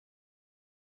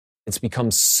It's become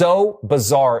so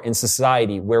bizarre in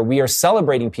society where we are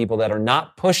celebrating people that are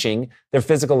not pushing their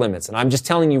physical limits. And I'm just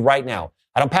telling you right now,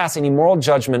 I don't pass any moral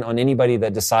judgment on anybody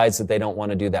that decides that they don't want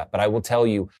to do that. But I will tell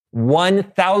you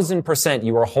 1,000%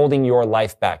 you are holding your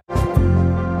life back.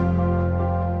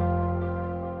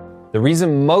 The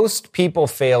reason most people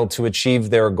fail to achieve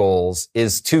their goals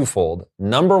is twofold.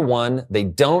 Number one, they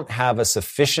don't have a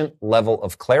sufficient level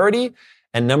of clarity.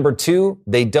 And number two,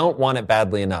 they don't want it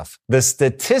badly enough. The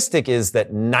statistic is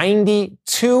that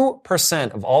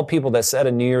 92% of all people that set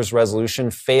a New Year's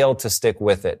resolution fail to stick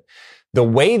with it. The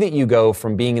way that you go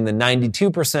from being in the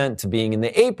 92% to being in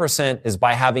the 8% is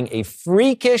by having a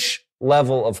freakish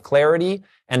level of clarity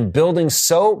and building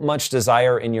so much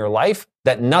desire in your life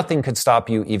that nothing could stop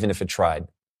you even if it tried.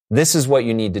 This is what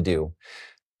you need to do.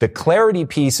 The clarity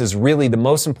piece is really the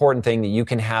most important thing that you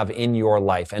can have in your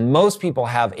life. And most people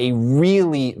have a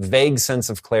really vague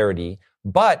sense of clarity,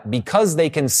 but because they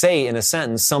can say in a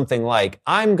sentence something like,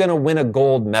 I'm going to win a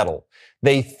gold medal,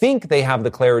 they think they have the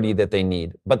clarity that they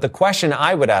need. But the question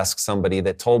I would ask somebody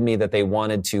that told me that they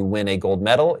wanted to win a gold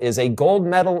medal is a gold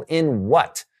medal in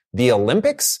what? The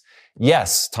Olympics?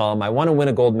 Yes, Tom, I want to win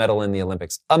a gold medal in the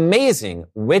Olympics. Amazing.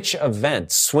 Which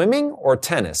event? Swimming or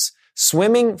tennis?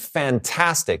 Swimming,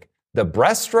 fantastic. The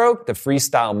breaststroke, the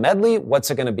freestyle medley,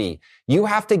 what's it going to be? You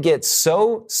have to get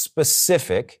so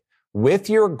specific with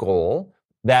your goal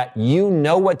that you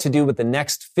know what to do with the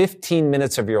next 15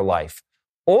 minutes of your life.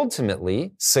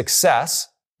 Ultimately, success,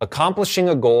 accomplishing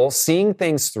a goal, seeing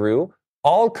things through,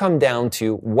 all come down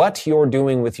to what you're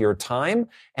doing with your time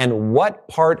and what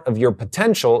part of your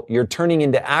potential you're turning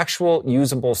into actual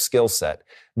usable skill set.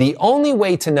 The only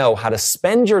way to know how to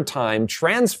spend your time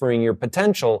transferring your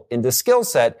potential into skill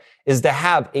set is to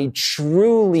have a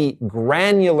truly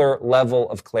granular level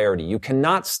of clarity. You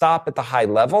cannot stop at the high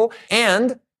level,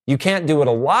 and you can't do what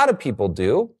a lot of people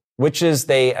do, which is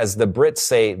they, as the Brits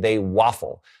say, they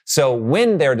waffle. So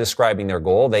when they're describing their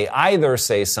goal, they either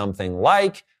say something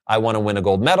like, I want to win a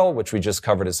gold medal, which we just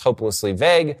covered as hopelessly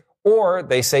vague, or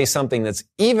they say something that's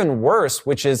even worse,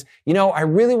 which is, I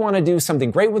really want to do something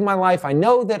great with my life. I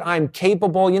know that I'm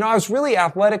capable. I was really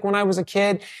athletic when I was a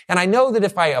kid, and I know that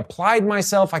if I applied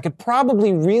myself, I could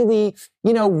probably really,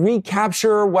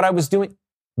 recapture what I was doing.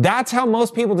 That's how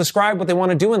most people describe what they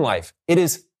want to do in life. It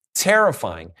is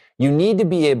terrifying. You need to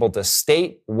be able to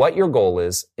state what your goal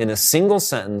is in a single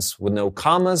sentence with no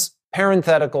commas,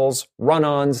 parentheticals,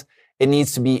 run-ons. It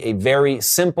needs to be a very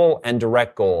simple and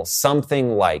direct goal.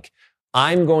 Something like,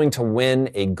 I'm going to win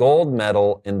a gold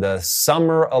medal in the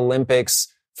Summer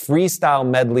Olympics freestyle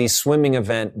medley swimming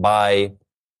event by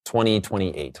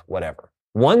 2028, whatever.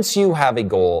 Once you have a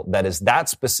goal that is that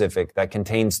specific, that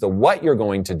contains the what you're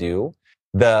going to do,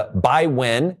 the by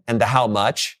when, and the how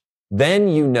much, then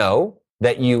you know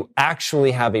that you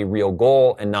actually have a real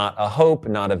goal and not a hope,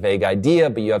 not a vague idea,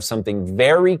 but you have something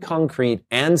very concrete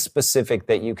and specific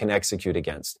that you can execute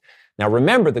against. Now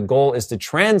remember, the goal is to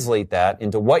translate that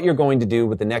into what you're going to do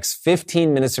with the next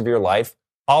 15 minutes of your life,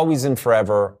 always and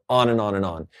forever, on and on and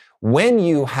on. When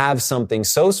you have something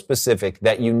so specific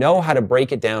that you know how to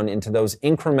break it down into those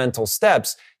incremental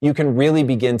steps, you can really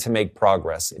begin to make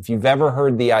progress. If you've ever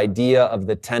heard the idea of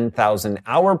the 10,000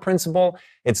 hour principle,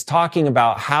 it's talking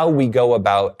about how we go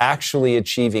about actually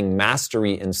achieving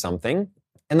mastery in something.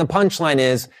 And the punchline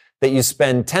is that you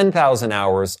spend 10,000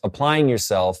 hours applying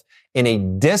yourself in a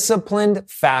disciplined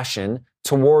fashion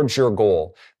towards your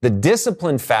goal. The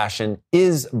disciplined fashion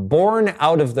is born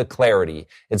out of the clarity.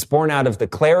 It's born out of the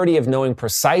clarity of knowing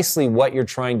precisely what you're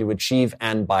trying to achieve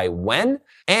and by when,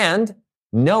 and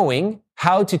knowing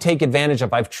how to take advantage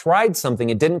of, I've tried something,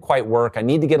 it didn't quite work, I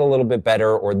need to get a little bit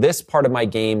better, or this part of my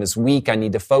game is weak, I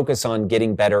need to focus on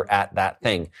getting better at that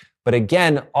thing. But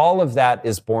again, all of that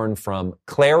is born from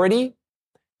clarity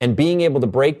and being able to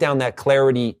break down that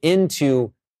clarity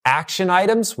into action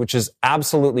items, which is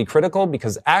absolutely critical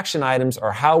because action items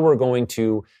are how we're going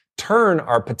to turn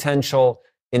our potential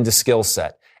into skill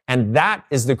set. And that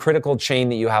is the critical chain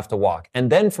that you have to walk.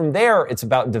 And then from there, it's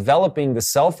about developing the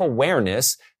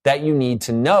self-awareness that you need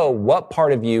to know what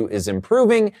part of you is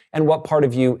improving and what part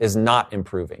of you is not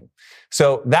improving.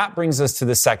 So that brings us to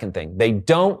the second thing. They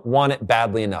don't want it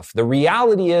badly enough. The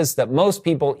reality is that most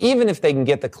people, even if they can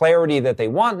get the clarity that they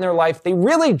want in their life, they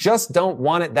really just don't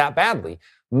want it that badly.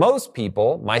 Most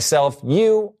people, myself,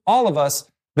 you, all of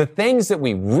us, the things that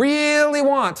we really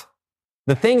want,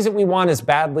 the things that we want as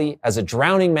badly as a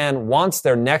drowning man wants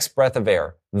their next breath of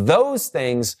air, those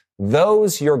things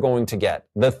those you're going to get.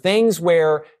 The things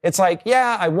where it's like,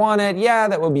 yeah, I want it. Yeah,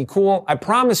 that would be cool. I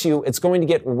promise you it's going to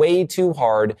get way too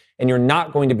hard and you're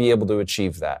not going to be able to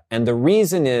achieve that. And the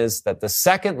reason is that the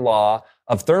second law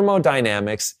of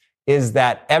thermodynamics is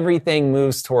that everything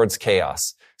moves towards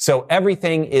chaos. So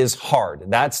everything is hard.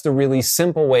 That's the really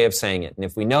simple way of saying it. And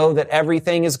if we know that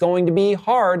everything is going to be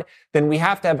hard, then we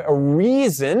have to have a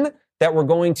reason that we're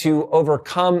going to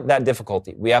overcome that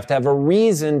difficulty. We have to have a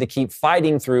reason to keep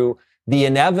fighting through the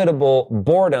inevitable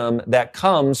boredom that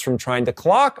comes from trying to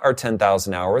clock our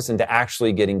 10,000 hours into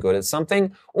actually getting good at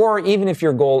something. Or even if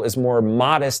your goal is more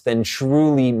modest than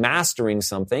truly mastering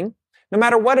something, no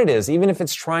matter what it is, even if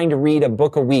it's trying to read a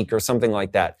book a week or something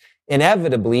like that,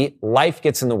 inevitably, life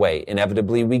gets in the way.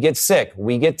 Inevitably, we get sick,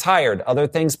 we get tired, other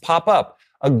things pop up.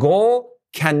 A goal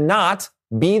cannot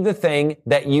be the thing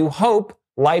that you hope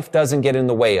life doesn't get in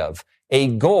the way of. A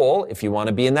goal, if you want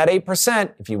to be in that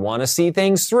 8%, if you want to see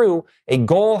things through, a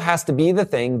goal has to be the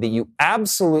thing that you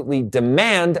absolutely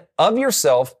demand of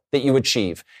yourself that you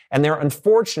achieve. And there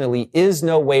unfortunately is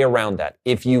no way around that.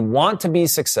 If you want to be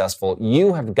successful,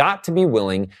 you have got to be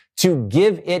willing to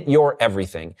give it your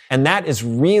everything. And that is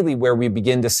really where we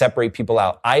begin to separate people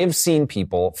out. I have seen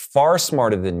people far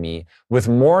smarter than me, with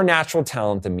more natural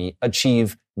talent than me,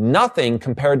 achieve nothing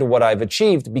compared to what I've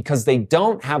achieved because they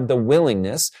don't have the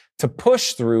willingness to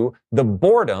push through the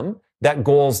boredom that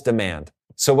goals demand.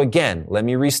 So again, let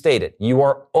me restate it. You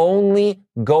are only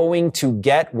going to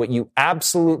get what you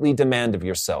absolutely demand of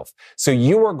yourself. So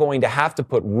you are going to have to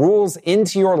put rules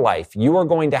into your life. You are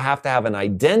going to have an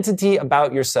identity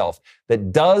about yourself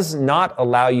that does not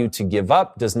allow you to give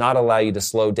up, does not allow you to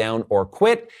slow down or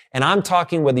quit. And I'm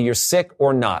talking whether you're sick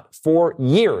or not. For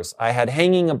years, I had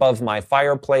hanging above my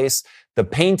fireplace the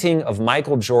painting of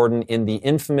Michael Jordan in the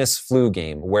infamous flu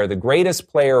game, where the greatest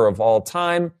player of all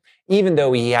time, even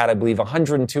though he had, I believe,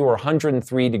 102 or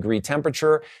 103 degree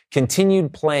temperature,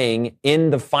 continued playing in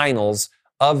the finals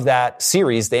of that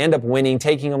series. They end up winning,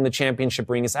 taking home the championship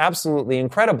ring. It's absolutely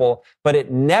incredible, but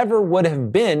it never would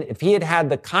have been if he had had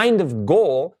the kind of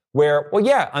goal where, well,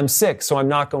 yeah, I'm sick, so I'm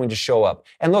not going to show up.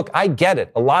 And look, I get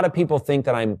it. A lot of people think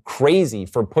that I'm crazy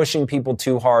for pushing people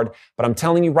too hard, but I'm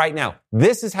telling you right now,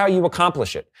 this is how you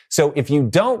accomplish it. So if you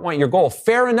don't want your goal,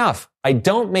 fair enough. I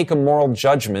don't make a moral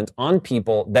judgment on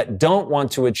people that don't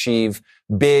want to achieve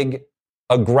big,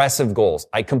 aggressive goals.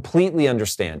 I completely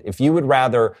understand. If you would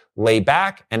rather lay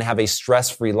back and have a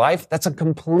stress-free life, that's a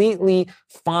completely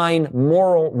fine,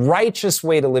 moral, righteous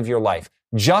way to live your life.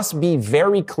 Just be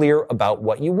very clear about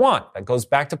what you want. That goes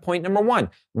back to point number one.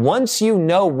 Once you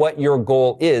know what your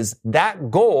goal is, that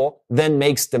goal then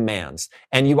makes demands.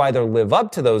 And you either live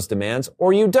up to those demands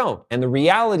or you don't. And the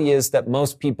reality is that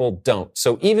most people don't.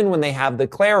 So even when they have the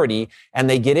clarity and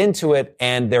they get into it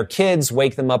and their kids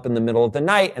wake them up in the middle of the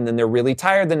night and then they're really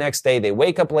tired the next day, they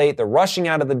wake up late, they're rushing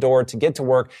out of the door to get to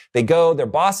work, they go, their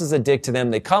boss is a dick to them,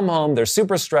 they come home, they're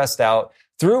super stressed out.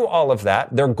 Through all of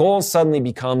that, their goal suddenly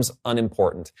becomes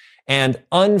unimportant. And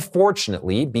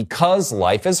unfortunately, because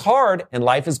life is hard and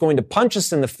life is going to punch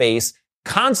us in the face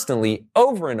constantly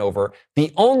over and over,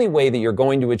 the only way that you're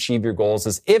going to achieve your goals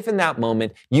is if in that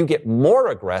moment you get more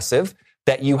aggressive,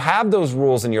 that you have those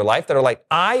rules in your life that are like,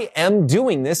 I am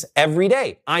doing this every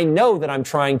day. I know that I'm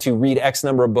trying to read X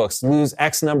number of books, lose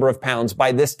X number of pounds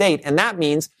by this date. And that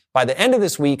means by the end of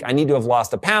this week, I need to have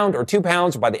lost 1 pound or 2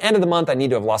 pounds, or by the end of the month, I need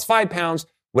to have lost 5 pounds.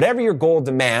 Whatever your goal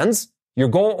demands, your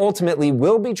goal ultimately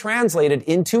will be translated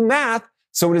into math.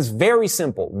 So it is very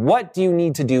simple. What do you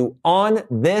need to do on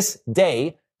this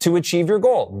day to achieve your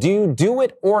goal? Do you do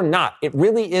it or not? It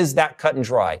really is that cut and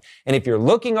dry. And if you're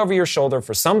looking over your shoulder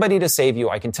for somebody to save you,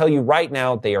 I can tell you right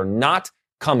now, they are not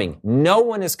coming. No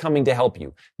one is coming to help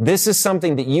you. This is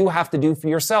something that you have to do for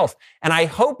yourself. And I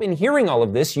hope in hearing all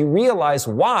of this, you realize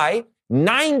why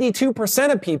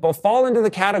 92% of people fall into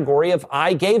the category of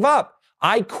I gave up.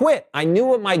 I quit. I knew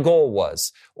what my goal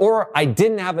was, or I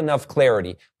didn't have enough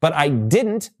clarity, but I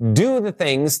didn't do the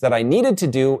things that I needed to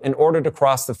do in order to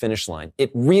cross the finish line.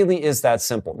 It really is that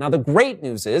simple. Now, the great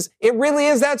news is it really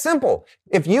is that simple.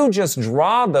 If you just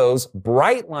draw those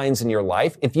bright lines in your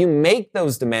life, if you make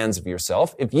those demands of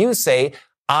yourself, if you say,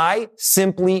 I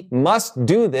simply must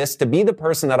do this to be the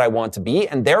person that I want to be,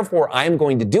 and therefore I am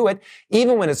going to do it,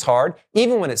 even when it's hard,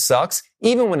 even when it sucks,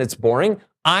 even when it's boring,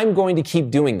 I'm going to keep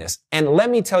doing this. And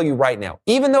let me tell you right now,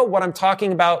 even though what I'm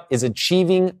talking about is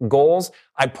achieving goals,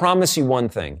 I promise you one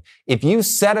thing. If you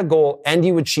set a goal and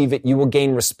you achieve it, you will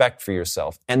gain respect for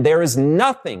yourself. And there is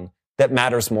nothing that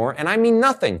matters more, and I mean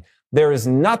nothing. There is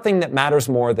nothing that matters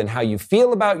more than how you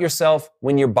feel about yourself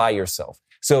when you're by yourself.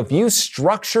 So if you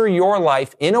structure your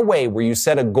life in a way where you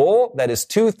set a goal that is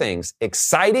two things,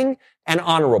 exciting and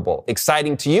honorable.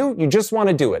 Exciting to you, you just want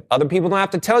to do it. Other people don't have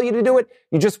to tell you to do it.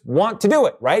 You just want to do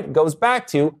it, right? It goes back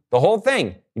to the whole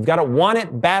thing. You've got to want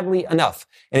it badly enough.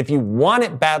 And if you want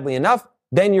it badly enough,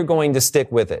 then you're going to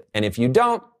stick with it. And if you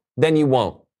don't, then you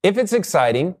won't. If it's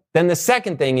exciting, then the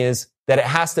second thing is that it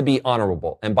has to be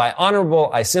honorable. And by honorable,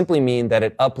 I simply mean that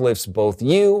it uplifts both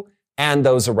you and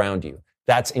those around you.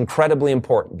 That's incredibly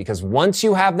important because once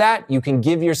you have that, you can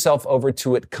give yourself over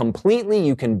to it completely.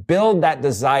 You can build that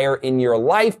desire in your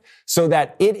life so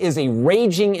that it is a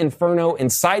raging inferno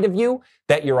inside of you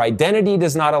that your identity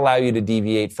does not allow you to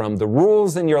deviate from. The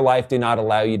rules in your life do not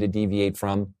allow you to deviate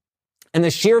from. And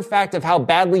the sheer fact of how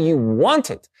badly you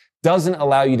want it doesn't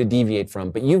allow you to deviate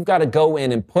from. But you've got to go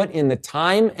in and put in the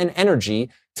time and energy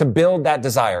to build that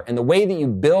desire. And the way that you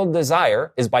build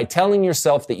desire is by telling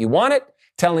yourself that you want it,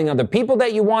 telling other people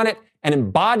that you want it, and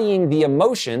embodying the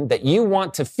emotion that you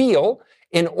want to feel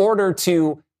in order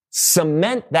to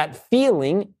cement that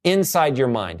feeling inside your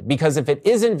mind. Because if it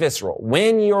isn't visceral,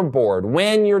 when you're bored,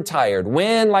 when you're tired,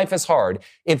 when life is hard,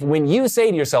 when you say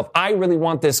to yourself, I really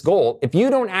want this goal, if you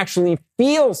don't actually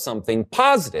feel something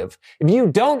positive, if you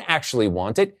don't actually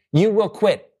want it, you will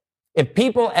quit. If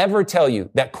people ever tell you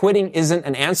that quitting isn't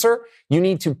an answer, you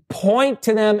need to point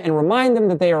to them and remind them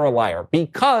that they are a liar,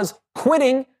 because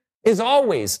quitting is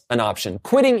always an option.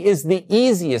 Quitting is the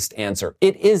easiest answer.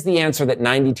 It is the answer that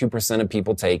 92% of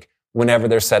people take whenever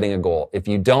they're setting a goal. If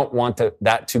you don't want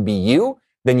that to be you,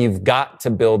 then you've got to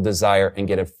build desire and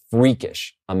get a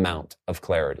freakish amount of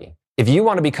clarity. If you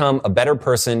want to become a better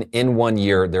person in 1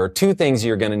 year, there are two things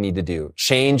you're going to need to do.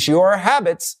 Change your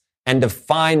habits and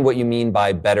define what you mean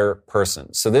by better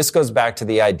person. So this goes back to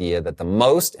the idea that the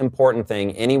most important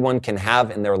thing anyone can have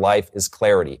in their life is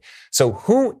clarity. So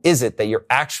who is it that you're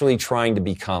actually trying to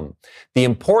become? The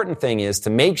important thing is to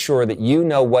make sure that you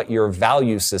know what your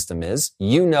value system is,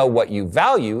 you know what you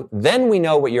value, then we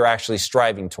know what you're actually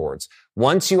striving towards.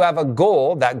 Once you have a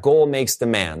goal, that goal makes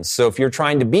demands. So if you're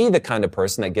trying to be the kind of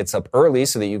person that gets up early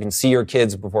so that you can see your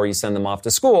kids before you send them off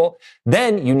to school,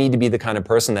 then you need to be the kind of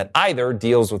person that either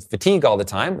deals with fatigue all the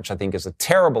time, which I think is a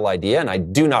terrible idea and I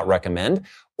do not recommend,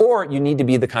 or you need to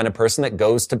be the kind of person that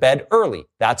goes to bed early.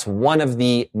 That's one of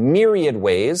the myriad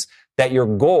ways that your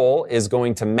goal is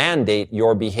going to mandate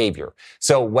your behavior.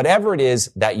 So whatever it is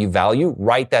that you value,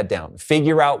 write that down.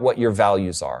 Figure out what your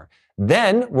values are.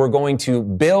 Then we're going to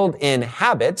build in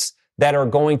habits that are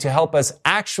going to help us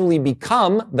actually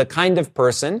become the kind of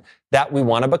person that we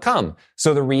want to become.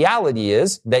 So the reality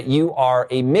is that you are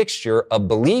a mixture of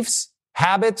beliefs,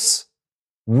 habits,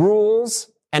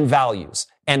 rules, and values.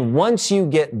 And once you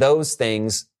get those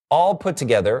things all put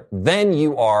together, then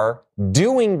you are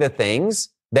doing the things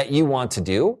that you want to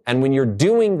do. And when you're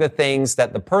doing the things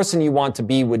that the person you want to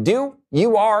be would do,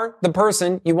 you are the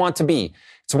person you want to be.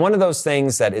 It's one of those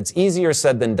things that it's easier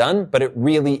said than done, but it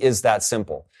really is that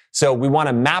simple. So we want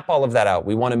to map all of that out.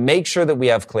 We want to make sure that we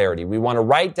have clarity. We want to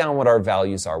write down what our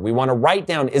values are. We want to write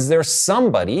down, is there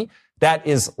somebody that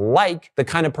is like the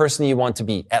kind of person you want to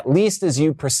be, at least as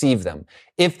you perceive them?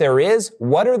 If there is,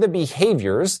 what are the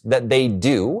behaviors that they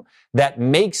do that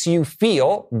makes you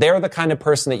feel they're the kind of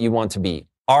person that you want to be?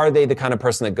 Are they the kind of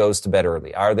person that goes to bed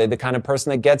early? Are they the kind of person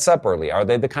that gets up early? Are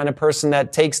they the kind of person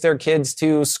that takes their kids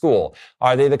to school?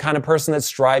 Are they the kind of person that's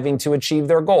striving to achieve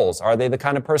their goals? Are they the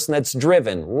kind of person that's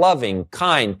driven, loving,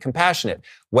 kind, compassionate?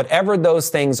 Whatever those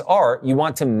things are, you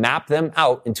want to map them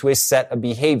out into a set of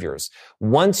behaviors.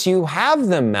 Once you have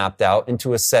them mapped out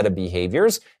into a set of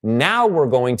behaviors, now we're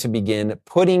going to begin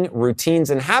putting routines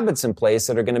and habits in place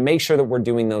that are going to make sure that we're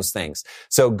doing those things.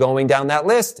 So going down that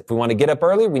list, if we want to get up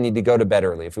early, we need to go to bed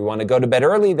early. If we want to go to bed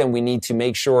early, then we need to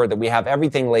make sure that we have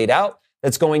everything laid out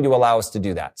that's going to allow us to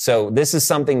do that. So this is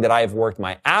something that I have worked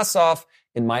my ass off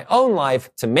in my own life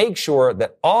to make sure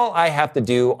that all I have to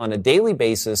do on a daily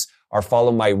basis are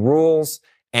follow my rules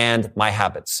and my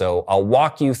habits. So I'll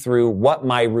walk you through what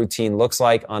my routine looks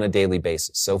like on a daily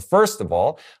basis. So first of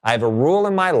all, I have a rule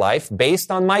in my life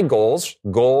based on my goals.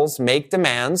 Goals make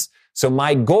demands. So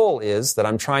my goal is that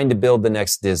I'm trying to build the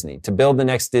next Disney. To build the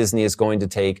next Disney is going to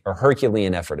take a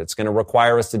Herculean effort. It's going to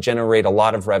require us to generate a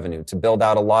lot of revenue, to build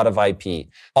out a lot of IP.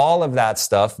 All of that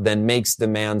stuff then makes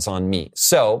demands on me.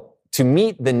 So to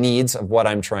meet the needs of what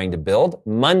I'm trying to build,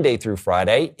 Monday through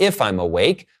Friday, if I'm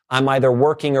awake, I'm either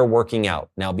working or working out.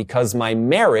 Now, because my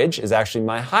marriage is actually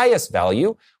my highest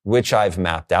value, which I've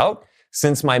mapped out,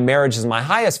 since my marriage is my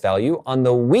highest value, on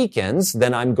the weekends,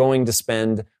 then I'm going to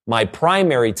spend my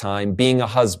primary time being a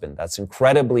husband. That's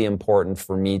incredibly important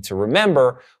for me to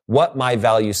remember what my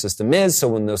value system is. So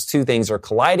when those two things are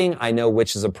colliding, I know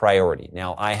which is a priority.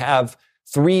 Now, I have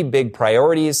 3 big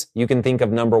priorities. You can think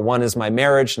of number 1 as my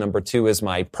marriage, number 2 is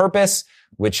my purpose,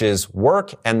 which is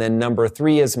work, and then number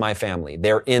 3 is my family.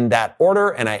 They're in that order,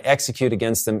 and I execute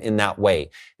against them in that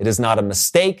way. It is not a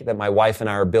mistake that my wife and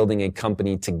I are building a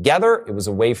company together. It was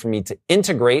a way for me to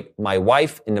integrate my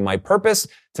wife into my purpose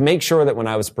to make sure that when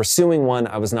I was pursuing one,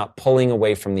 I was not pulling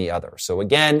away from the other. So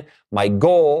again, my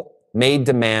goal made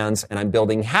demands, and I'm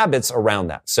building habits around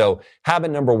that. So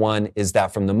habit number 1 is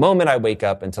that from the moment I wake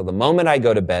up until the moment I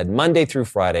go to bed, Monday through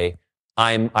Friday,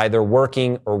 I'm either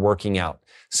working or working out.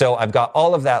 So I've got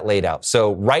all of that laid out.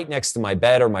 So right next to my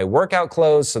bed are my workout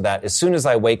clothes so that as soon as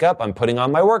I wake up, I'm putting on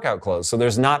my workout clothes. So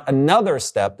there's not another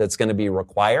step that's going to be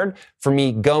required for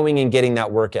me going and getting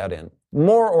that workout in.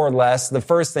 More or less, the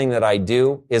first thing that I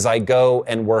do is I go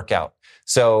and work out.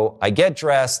 So I get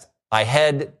dressed, I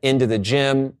head into the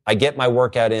gym, I get my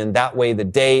workout in. That way the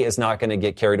day is not going to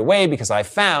get carried away because I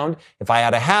found if I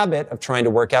had a habit of trying to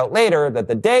work out later, that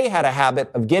the day had a habit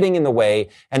of getting in the way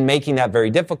and making that very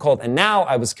difficult. And now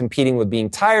I was competing with being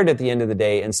tired at the end of the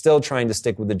day and still trying to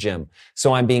stick with the gym.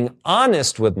 So I'm being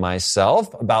honest with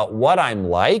myself about what I'm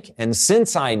like. And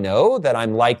since I know that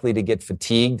I'm likely to get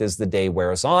fatigued as the day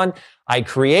wears on, I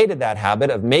created that habit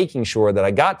of making sure that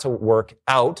I got to work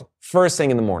out first thing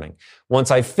in the morning.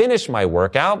 Once I finish my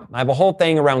workout, I have a whole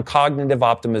thing around cognitive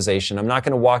optimization. I'm not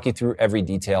going to walk you through every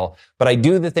detail, but I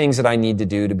do the things that I need to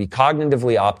do to be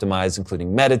cognitively optimized,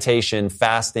 including meditation,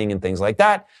 fasting, and things like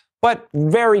that. But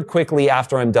very quickly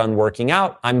after I'm done working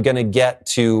out, I'm going to get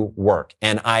to work.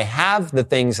 And I have the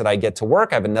things that I get to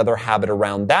work. I have another habit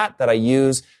around that I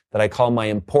use that I call my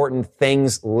important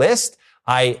things list.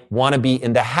 I want to be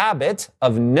in the habit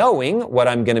of knowing what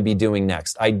I'm going to be doing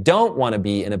next. I don't want to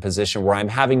be in a position where I'm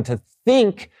having to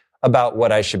think about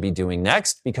what I should be doing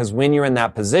next, because when you're in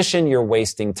that position, you're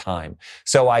wasting time.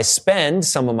 So I spend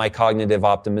some of my cognitive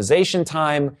optimization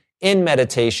time in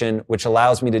meditation, which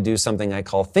allows me to do something I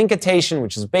call thinkitation,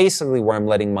 which is basically where I'm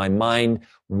letting my mind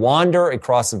wander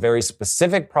across a very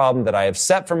specific problem that I have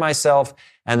set for myself.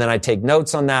 And then I take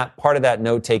notes on that. Part of that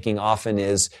note taking often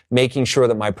is making sure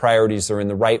that my priorities are in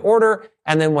the right order.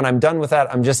 And then when I'm done with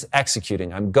that, I'm just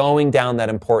executing. I'm going down that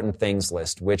important things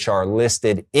list, which are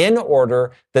listed in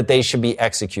order that they should be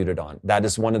executed on. That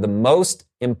is one of the most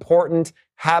important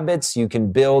habits you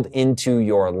can build into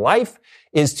your life,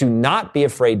 is to not be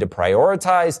afraid to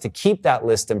prioritize, to keep that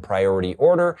list in priority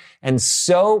order. And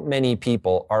so many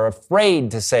people are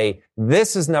afraid to say,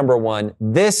 this is number 1,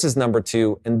 this is number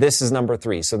 2, and this is number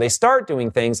 3. So they start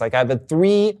doing things like I have a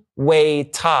 3-way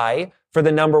tie for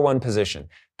the number 1 position.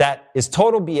 That is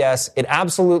total BS. It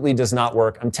absolutely does not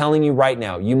work. I'm telling you right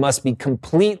now, you must be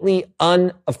completely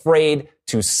unafraid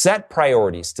to set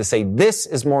priorities, to say this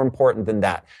is more important than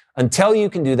that. Until you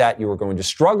can do that, you are going to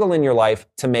struggle in your life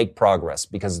to make progress,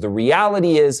 because the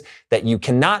reality is that you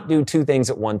cannot do 2 things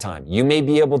at one time. You may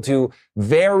be able to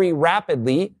very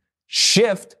rapidly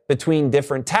shift between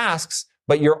different tasks,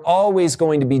 but you're always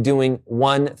going to be doing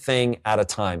one thing at a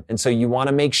time. And so you want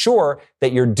to make sure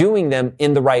that you're doing them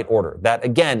in the right order. That,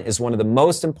 again, is one of the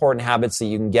most important habits that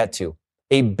you can get to.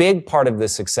 A big part of the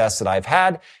success that I've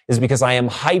had is because I am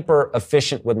hyper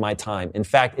efficient with my time. In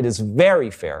fact, it is very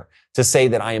fair to say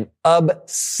that I am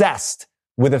obsessed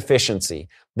with efficiency,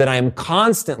 that I am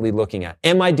constantly looking at,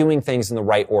 am I doing things in the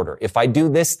right order? If I do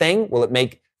this thing, will it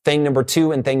make thing number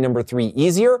 2 and thing number 3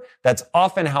 easier? That's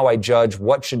often how I judge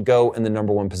what should go in the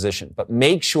number 1 position. But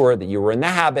make sure that you are in the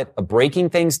habit of breaking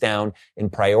things down in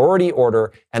priority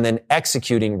order and then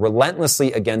executing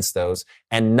relentlessly against those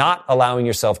and not allowing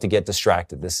yourself to get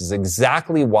distracted. This is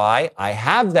exactly why I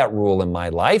have that rule in my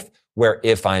life where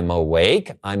if I'm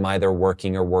awake, I'm either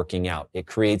working or working out. It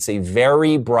creates a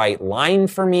very bright line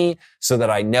for me so that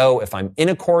I know if I'm in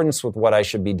accordance with what I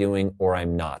should be doing or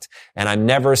I'm not. And I'm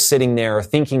never sitting there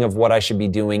thinking of what I should be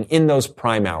doing in those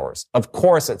prime hours. Of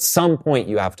course, at some point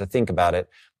you have to think about it,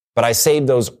 but I save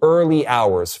those early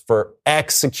hours for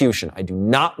execution. I do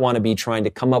not want to be trying to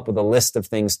come up with a list of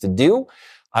things to do.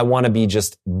 I want to be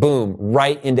just boom,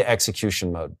 right into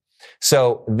execution mode.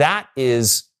 So that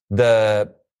is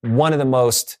one of the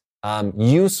most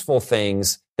useful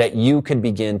things that you could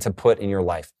begin to put in your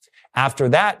life. After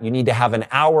that, you need to have an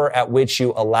hour at which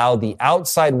you allow the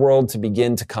outside world to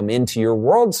begin to come into your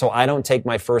world. So I don't take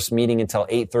my first meeting until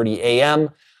 8:30 a.m.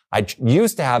 I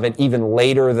used to have it even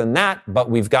later than that, but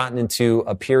we've gotten into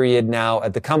a period now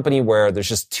at the company where there's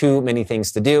just too many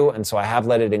things to do. And so I have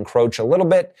let it encroach a little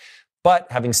bit. But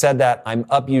having said that, I'm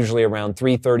up usually around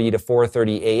 3:30 to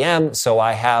 4:30 a.m. So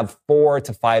I have 4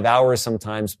 to 5 hours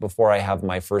sometimes before I have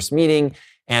my first meeting.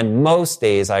 And most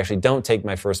days I actually don't take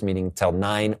my first meeting until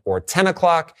 9 or 10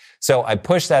 o'clock. So I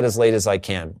push that as late as I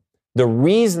can. The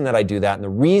reason that I do that and the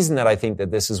reason that I think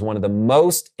that this is one of the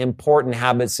most important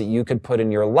habits that you could put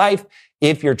in your life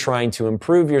if you're trying to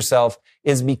improve yourself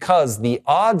is because the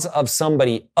odds of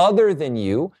somebody other than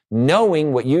you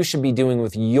knowing what you should be doing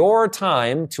with your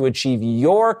time to achieve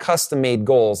your custom-made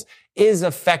goals is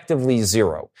effectively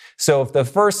zero. So if the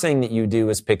first thing that you do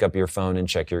is pick up your phone and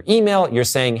check your email, you're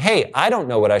saying, hey, I don't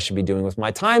know what I should be doing with my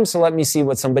time, so let me see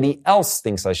what somebody else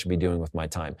thinks I should be doing with my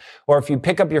time. Or if you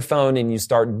pick up your phone and you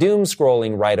start doom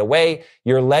scrolling right away,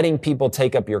 you're letting people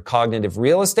take up your cognitive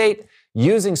real estate.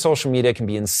 Using social media can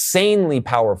be insanely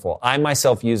powerful. I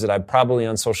myself use it. I'm probably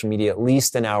on social media at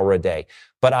least an hour a day.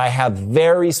 But I have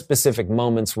very specific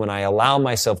moments when I allow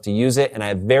myself to use it, and I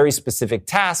have very specific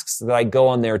tasks that I go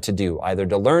on there to do, either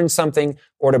to learn something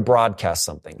or to broadcast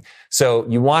something. So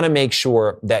you want to make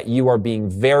sure that you are being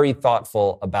very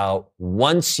thoughtful about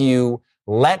once you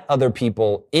let other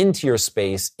people into your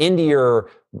space, into your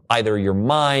either your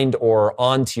mind or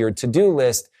onto your to-do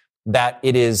list, that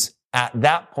it is at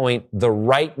that point the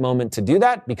right moment to do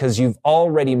that because you've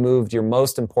already moved your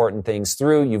most important things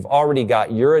through. You've already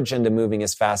got your agenda moving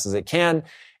as fast as it can.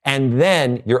 And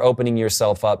then you're opening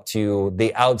yourself up to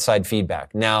the outside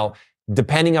feedback. Now,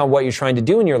 depending on what you're trying to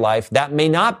do in your life, that may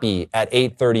not be at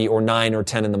 8:30 or 9 or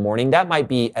 10 in the morning. That might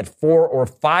be at 4 or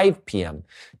 5 p.m.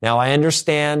 Now, I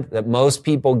understand that most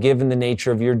people, given the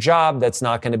nature of your job, that's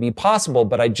not going to be possible,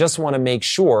 but I just want to make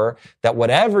sure that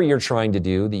whatever you're trying to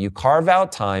do, that you carve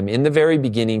out time in the very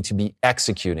beginning to be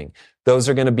executing. Those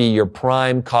are going to be your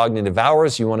prime cognitive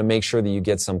hours. You want to make sure that you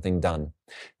get something done.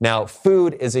 Now,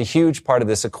 food is a huge part of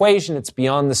this equation. It's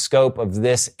beyond the scope of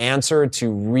this answer to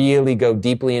really go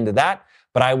deeply into that.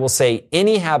 But I will say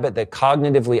any habit that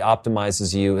cognitively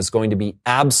optimizes you is going to be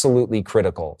absolutely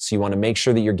critical. So you want to make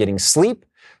sure that you're getting sleep.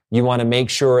 You want to make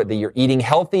sure that you're eating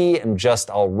healthy, and just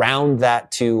I'll round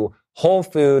that to whole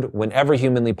food whenever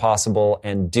humanly possible,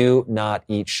 and do not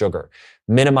eat sugar.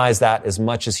 Minimize that as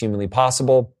much as humanly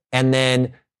possible. And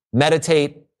then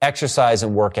meditate, exercise,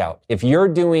 and work out. If you're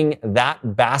doing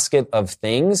that basket of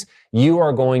things, you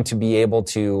are going to be able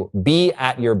to be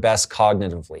at your best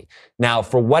cognitively. Now,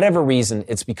 for whatever reason,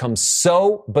 it's become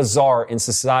so bizarre in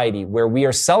society where we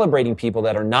are celebrating people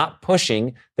that are not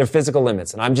pushing their physical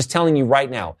limits. And I'm just telling you right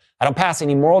now, I don't pass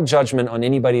any moral judgment on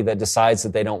anybody that decides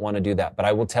that they don't want to do that. But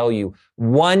I will tell you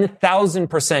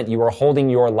 1,000% you are holding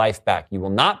your life back. You will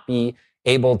not be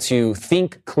able to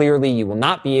think clearly. You will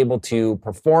not be able to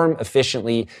perform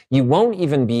efficiently. You won't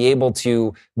even be able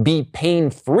to be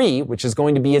pain-free, which is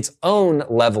going to be its own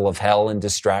level of hell and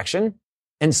distraction.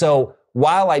 And so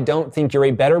while I don't think you're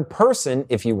a better person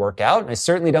if you work out, and I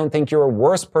certainly don't think you're a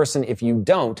worse person if you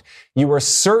don't, you are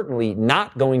certainly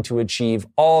not going to achieve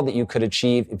all that you could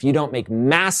achieve if you don't make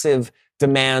massive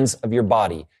demands of your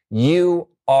body. You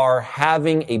are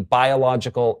having a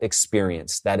biological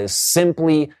experience. That is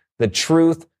simply the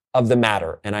truth of the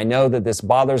matter. And I know that this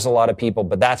bothers a lot of people,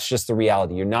 but that's just the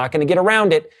reality. You're not going to get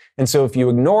around it. And so if you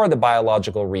ignore the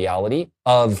biological reality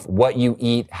of what you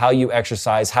eat, how you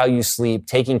exercise, how you sleep,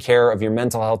 taking care of your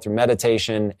mental health through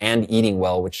meditation and eating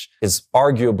well, which is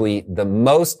arguably the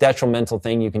most detrimental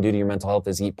thing you can do to your mental health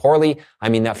is eat poorly. I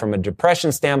mean that from a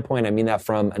depression standpoint. I mean that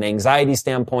from an anxiety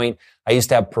standpoint. I used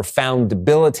to have profound,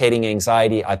 debilitating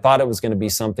anxiety. I thought it was going to be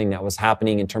something that was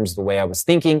happening in terms of the way I was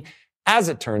thinking. As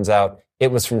it turns out,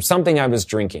 it was from something I was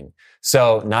drinking.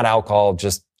 So not alcohol,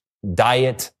 just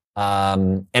diet,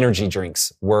 energy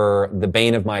drinks were the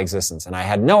bane of my existence. And I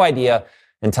had no idea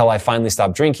until I finally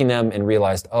stopped drinking them and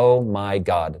realized, oh my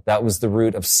God, that was the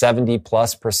root of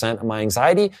 70+% of my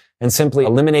anxiety. And simply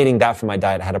eliminating that from my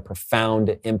diet had a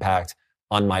profound impact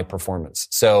on my performance.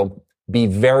 So be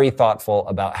very thoughtful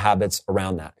about habits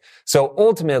around that. So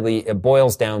ultimately, it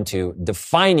boils down to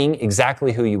defining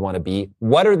exactly who you want to be.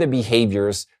 What are the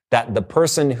behaviors that the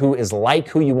person who is like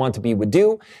who you want to be would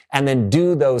do? And then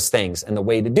do those things. And the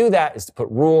way to do that is to put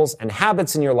rules and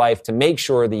habits in your life to make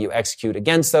sure that you execute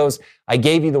against those. I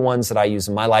gave you the ones that I use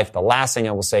in my life. The last thing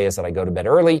I will say is that I go to bed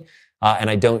early, and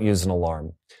I don't use an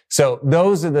alarm. So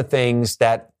those are the things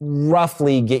that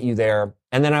roughly get you there.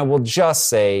 And then I will just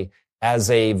say,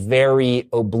 as a very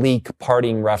oblique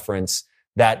parting reference,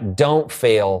 that don't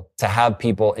fail to have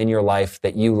people in your life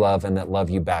that you love and that love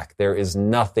you back. There is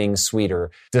nothing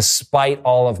sweeter. Despite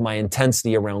all of my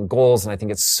intensity around goals, and I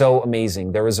think it's so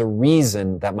amazing, there is a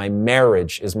reason that my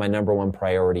marriage is my number one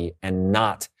priority and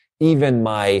not even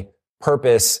my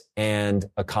purpose and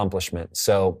accomplishment.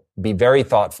 So be very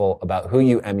thoughtful about who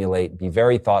you emulate. Be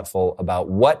very thoughtful about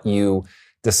what you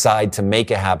decide to make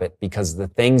a habit, because the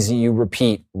things you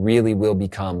repeat really will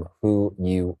become who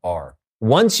you are.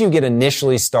 Once you get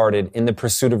initially started in the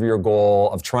pursuit of your goal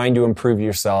of trying to improve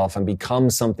yourself and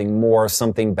become something more,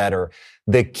 something better,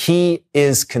 the key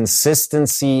is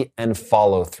consistency and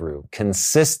follow through.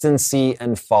 Consistency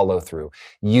and follow through.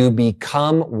 You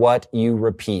become what you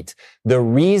repeat. The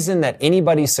reason that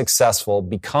anybody successful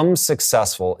becomes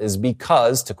successful is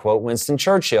because, to quote Winston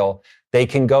Churchill, they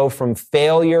can go from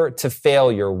failure to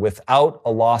failure without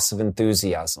a loss of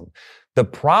enthusiasm. The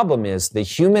problem is the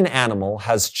human animal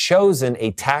has chosen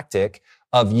a tactic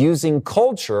of using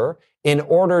culture in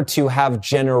order to have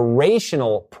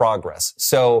generational progress.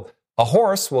 So a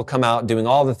horse will come out doing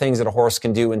all the things that a horse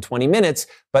can do in 20 minutes,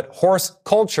 but horse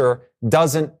culture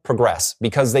doesn't progress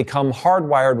because they come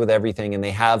hardwired with everything and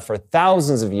they have for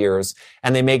thousands of years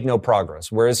and they make no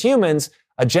progress. Whereas humans,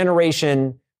 a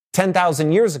generation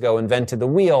 10,000 years ago invented the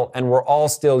wheel and we're all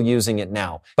still using it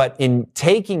now. But in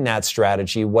taking that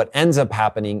strategy, what ends up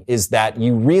happening is that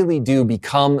you really do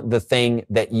become the thing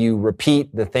that you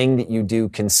repeat, the thing that you do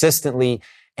consistently.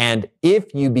 And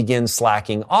if you begin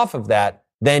slacking off of that,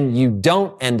 then you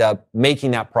don't end up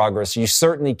making that progress. You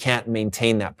certainly can't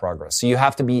maintain that progress. So you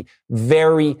have to be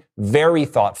very, very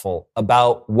thoughtful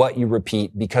about what you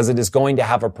repeat because it is going to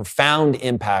have a profound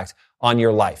impact on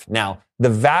your life. Now, the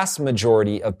vast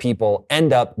majority of people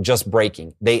end up just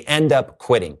breaking. They end up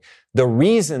quitting. The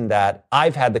reason that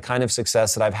I've had the kind of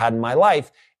success that I've had in my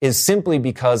life is simply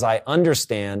because I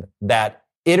understand that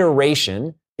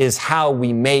iteration is how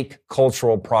we make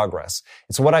cultural progress.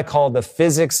 It's what I call the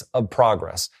physics of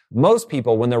progress. Most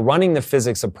people, when they're running the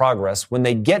physics of progress, when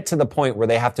they get to the point where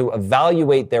they have to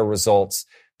evaluate their results,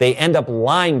 they end up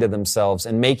lying to themselves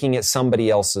and making it somebody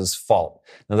else's fault.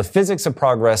 Now, the physics of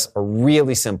progress are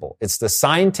really simple. It's the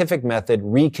scientific method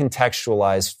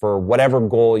recontextualized for whatever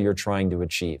goal you're trying to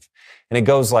achieve. And it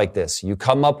goes like this. You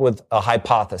come up with a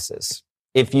hypothesis.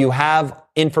 If you have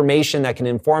information that can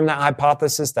inform that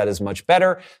hypothesis, that is much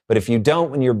better. But if you don't,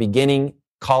 when you're beginning,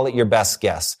 call it your best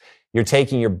guess. You're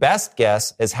taking your best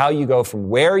guess as how you go from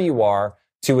where you are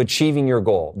to achieving your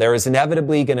goal. There is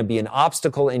inevitably going to be an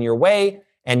obstacle in your way,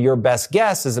 and your best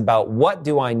guess is about what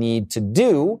do I need to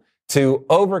do to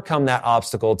overcome that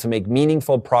obstacle to make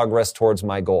meaningful progress towards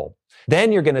my goal.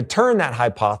 Then you're going to turn that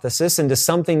hypothesis into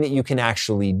something that you can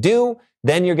actually do.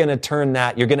 Then you're going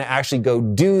to actually go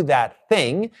do that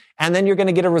thing, and then you're going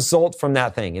to get a result from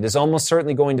that thing. It is almost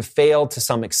certainly going to fail to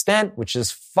some extent, which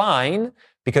is fine,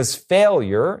 because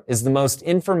failure is the most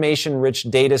information-rich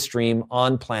data stream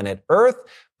on planet Earth.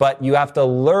 But you have to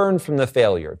learn from the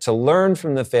failure. To learn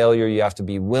from the failure, you have to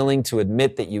be willing to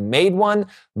admit that you made one.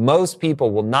 Most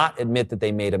people will not admit that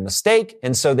they made a mistake,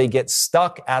 and so they get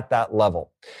stuck at that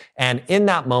level. And in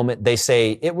that moment, they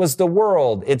say, it was the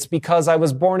world. It's because I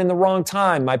was born in the wrong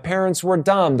time. My parents were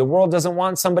dumb. The world doesn't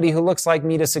want somebody who looks like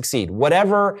me to succeed.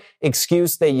 Whatever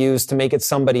excuse they use to make it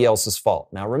somebody else's fault.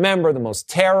 Now remember, the most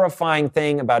terrifying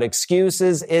thing about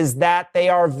excuses is that they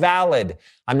are valid.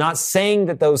 I'm not saying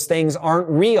that those things aren't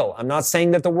real. I'm not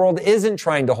saying that the world isn't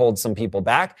trying to hold some people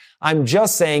back. I'm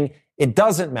just saying it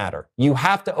doesn't matter. You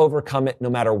have to overcome it no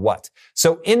matter what.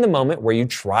 So in the moment where you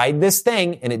tried this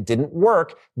thing and it didn't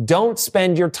work, don't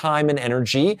spend your time and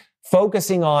energy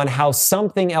focusing on how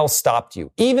something else stopped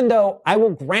you. Even though I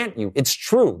will grant you, it's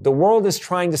true. The world is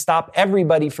trying to stop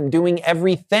everybody from doing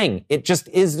everything. It just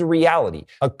is the reality.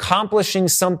 Accomplishing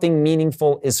something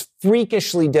meaningful is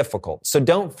freakishly difficult. So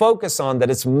don't focus on that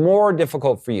it's more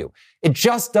difficult for you. It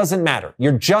just doesn't matter.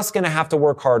 You're just going to have to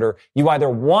work harder. You either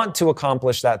want to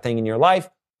accomplish that thing in your life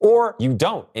or you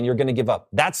don't, and you're going to give up.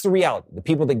 That's the reality. The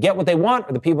people that get what they want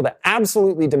are the people that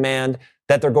absolutely demand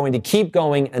that they're going to keep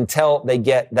going until they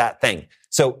get that thing.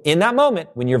 So in that moment,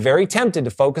 when you're very tempted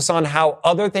to focus on how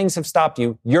other things have stopped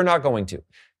you, you're not going to.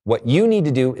 What you need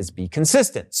to do is be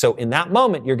consistent. So in that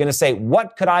moment, you're going to say,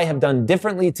 what could I have done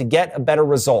differently to get a better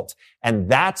result? And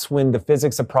that's when the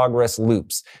physics of progress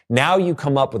loops. Now you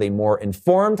come up with a more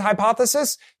informed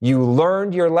hypothesis. You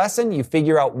learned your lesson. You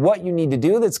figure out what you need to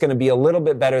do that's going to be a little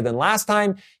bit better than last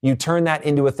time. You turn that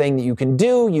into a thing that you can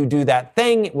do. You do that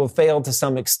thing. It will fail to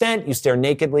some extent. You stare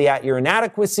nakedly at your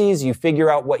inadequacies. You figure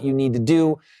out what you need to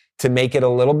do to make it a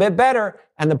little bit better.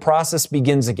 And the process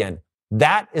begins again.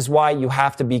 That is why you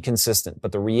have to be consistent.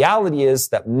 But the reality is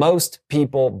that most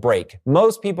people break.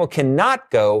 Most people cannot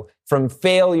go from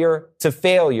failure to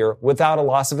failure without a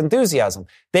loss of enthusiasm.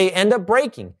 They end up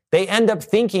breaking. They end up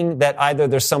thinking that either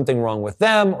there's something wrong with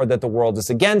them or that the world is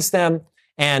against them.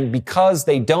 And because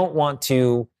they don't want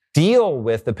to deal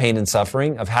with the pain and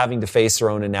suffering of having to face their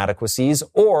own inadequacies,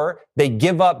 or they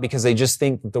give up because they just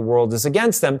think that the world is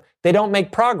against them, they don't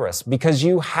make progress, because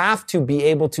you have to be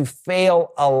able to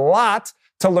fail a lot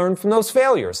to learn from those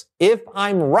failures. If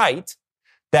I'm right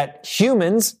that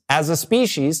humans as a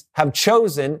species have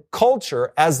chosen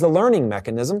culture as the learning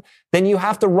mechanism, then you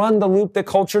have to run the loop that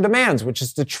culture demands, which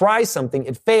is to try something.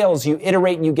 It fails, you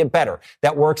iterate and you get better.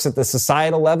 That works at the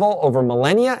societal level over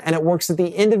millennia, and it works at the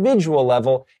individual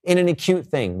level in an acute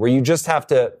thing where you just have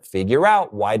to figure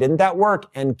out why didn't that work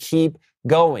and keep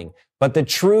going. But the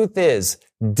truth is,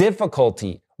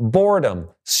 difficulty, boredom,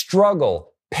 struggle,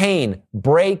 pain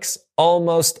breaks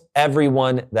almost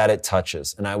everyone that it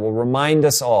touches. And I will remind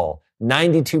us all,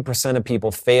 92% of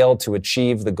people fail to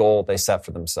achieve the goal they set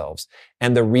for themselves.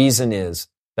 And the reason is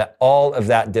that all of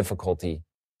that difficulty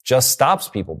just stops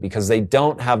people because they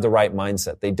don't have the right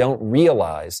mindset. They don't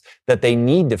realize that they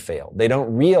need to fail. They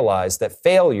don't realize that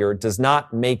failure does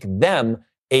not make them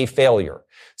a failure.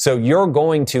 So you're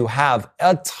going to have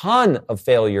a ton of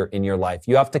failure in your life.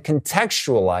 You have to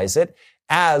contextualize it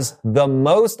as the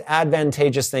most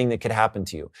advantageous thing that could happen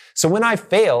to you. So when I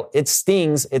fail, it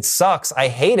stings, it sucks, I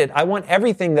hate it. I want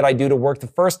everything that I do to work the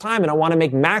first time, and I want to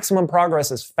make maximum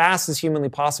progress as fast as humanly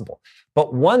possible.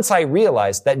 But once I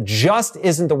realize that just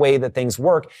isn't the way that things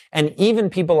work, and even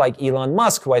people like Elon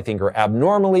Musk, who I think are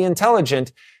abnormally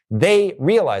intelligent, they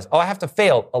realize, I have to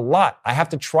fail a lot. I have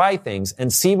to try things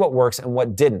and see what works and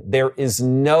what didn't. There is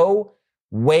no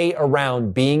way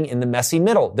around being in the messy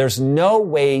middle. There's no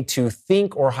way to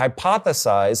think or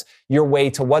hypothesize your way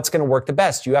to what's going to work the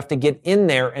best. You have to get in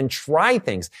there and try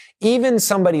things. Even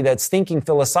somebody that's thinking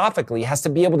philosophically has to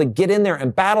be able to get in there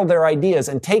and battle their ideas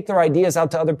and take their ideas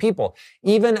out to other people.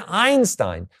 Even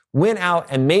Einstein went out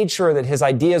and made sure that his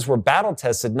ideas were battle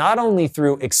tested, not only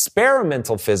through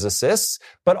experimental physicists,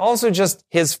 but also just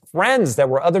his friends that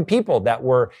were other people that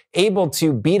were able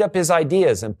to beat up his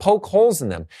ideas and poke holes in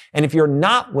them. And if you're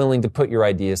not willing to put your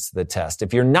ideas to the test,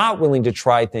 if you're not willing to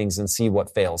try things and see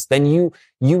what fails, then you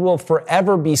will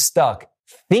forever be stuck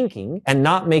thinking and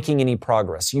not making any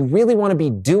progress. You really want to be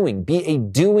a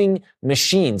doing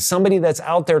machine, somebody that's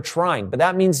out there trying. But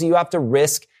that means that you have to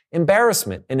risk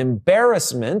embarrassment. And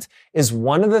embarrassment is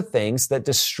one of the things that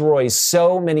destroys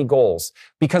so many goals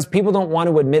because people don't want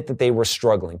to admit that they were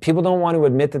struggling. People don't want to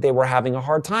admit that they were having a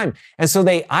hard time. And so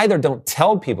they either don't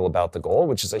tell people about the goal,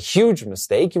 which is a huge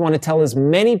mistake. You want to tell as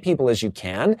many people as you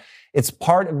can. It's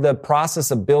part of the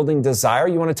process of building desire.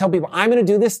 You want to tell people, I'm going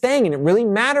to do this thing and it really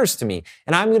matters to me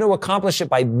and I'm going to accomplish it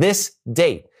by this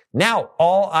date. Now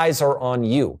all eyes are on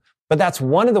you. But that's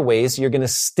one of the ways you're going to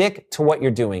stick to what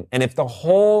you're doing. And if the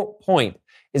whole point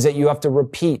is that you have to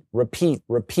repeat,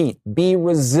 be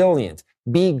resilient,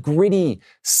 be gritty,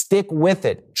 stick with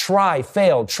it, try,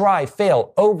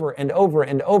 fail, over and over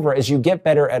and over as you get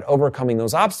better at overcoming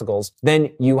those obstacles,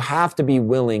 then you have to be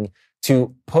willing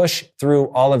to push through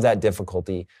all of that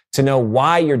difficulty, to know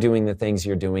why you're doing the things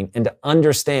you're doing, and to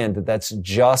understand that that's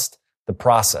just the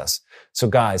process. So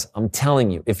guys, I'm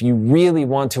telling you, if you really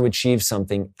want to achieve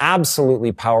something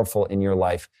absolutely powerful in your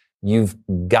life, you've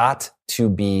got to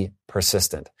be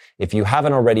persistent. If you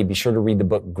haven't already, be sure to read the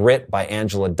book Grit by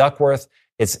Angela Duckworth.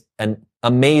 It's an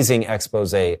amazing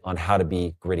expose on how to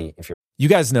be gritty. You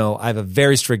guys know I have a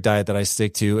very strict diet that I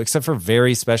stick to, except for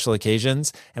very special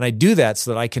occasions. And I do that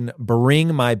so that I can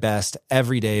bring my best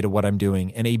every day to what I'm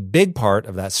doing. And a big part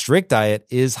of that strict diet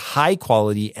is high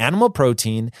quality animal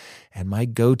protein and my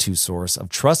go-to source of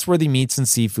trustworthy meats and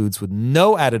seafoods with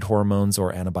no added hormones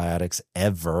or antibiotics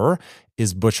ever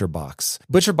is ButcherBox.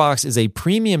 ButcherBox is a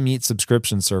premium meat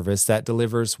subscription service that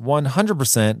delivers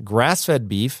 100% grass-fed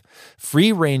beef,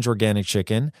 free-range organic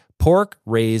chicken, pork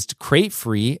raised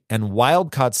crate-free, and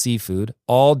wild-caught seafood,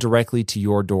 all directly to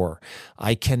your door.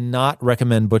 I cannot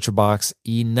recommend ButcherBox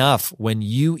enough. When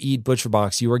you eat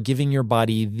ButcherBox, you are giving your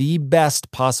body the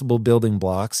best possible building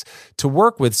blocks to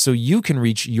work with so you can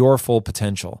reach your full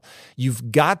potential.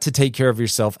 You've got to take care of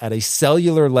yourself at a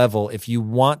cellular level if you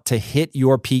want to hit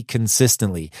your peak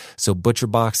consistently. So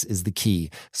ButcherBox is the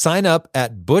key. Sign up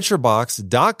at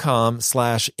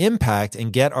butcherbox.com/impact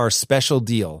and get our special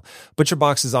deal.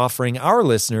 ButcherBox is offering our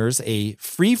listeners a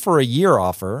free for a year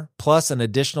offer plus an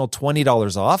additional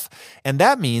 $20 off. And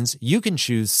that means you can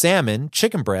choose salmon,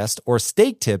 chicken breast, or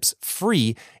steak tips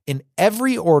free in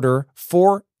every order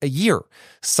for a year.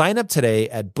 Sign up today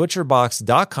at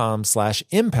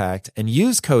butcherbox.com/impact and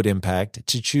use code IMPACT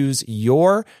to choose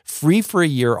your free for a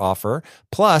year offer,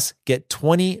 plus get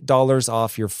 $20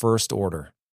 off your first order.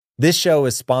 This show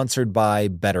is sponsored by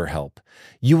BetterHelp.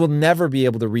 You will never be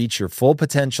able to reach your full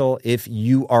potential if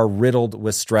you are riddled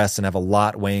with stress and have a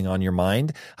lot weighing on your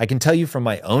mind. I can tell you from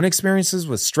my own experiences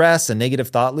with stress and negative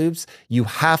thought loops, you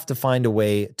have to find a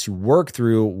way to work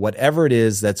through whatever it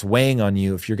is that's weighing on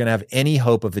you if you're going to have any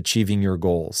hope of achieving your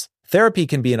goals. Therapy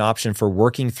can be an option for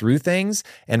working through things,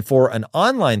 and for an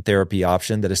online therapy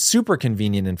option that is super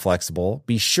convenient and flexible,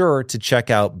 be sure to check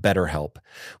out BetterHelp.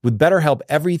 With BetterHelp,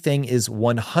 everything is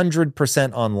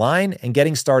 100% online, and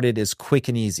getting started is quick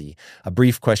and easy. A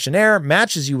brief questionnaire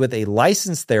matches you with a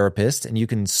licensed therapist, and you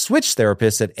can switch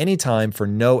therapists at any time for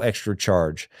no extra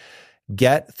charge.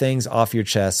 Get things off your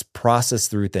chest, process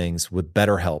through things with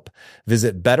BetterHelp.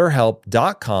 Visit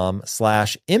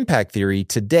betterhelp.com/impact theory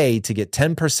today to get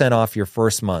 10% off your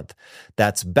first month.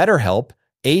 That's BetterHelp,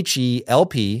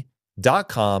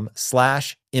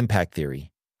 HELP.com/impact theory.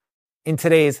 In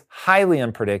today's highly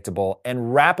unpredictable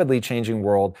and rapidly changing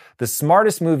world, the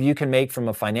smartest move you can make from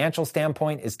a financial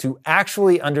standpoint is to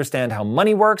actually understand how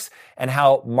money works and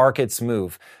how markets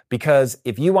move. Because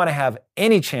if you want to have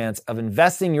any chance of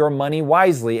investing your money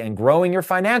wisely and growing your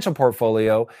financial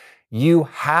portfolio, you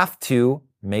have to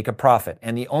make a profit.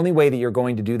 And the only way that you're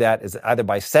going to do that is either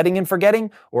by setting and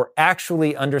forgetting or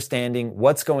actually understanding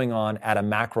what's going on at a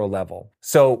macro level.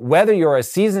 So whether you're a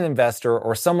seasoned investor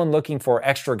or someone looking for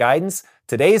extra guidance,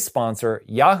 today's sponsor,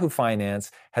 Yahoo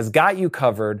Finance, has got you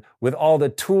covered with all the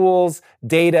tools,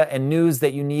 data, and news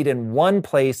that you need in one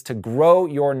place to grow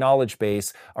your knowledge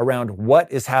base around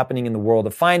what is happening in the world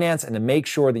of finance and to make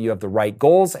sure that you have the right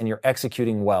goals and you're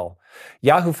executing well.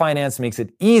 Yahoo Finance makes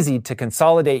it easy to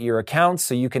consolidate your accounts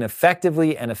so you can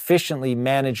effectively and efficiently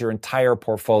manage your entire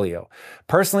portfolio.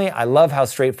 Personally, I love how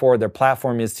straightforward their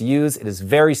platform is to use. It is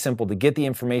very simple to get the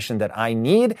information that I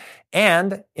need,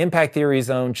 and Impact Theory's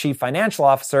own chief financial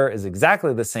officer is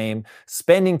exactly the same,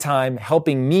 spending time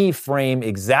helping me frame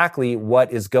exactly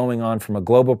what is going on from a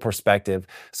global perspective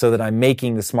so that I'm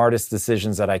making the smartest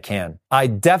decisions that I can. I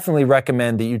definitely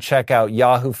recommend that you check out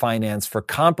Yahoo Finance for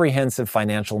comprehensive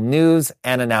financial news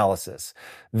and analysis.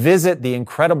 Visit the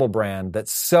incredible brand that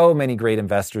so many great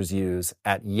investors use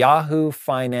at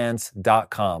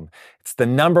yahoofinance.com. It's the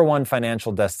 #1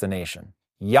 financial destination.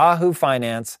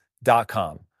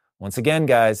 yahoofinance.com. Once again,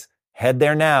 guys, head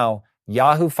there now,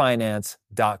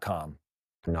 yahoofinance.com.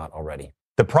 Not already.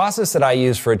 The process that I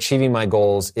use for achieving my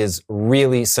goals is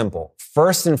really simple.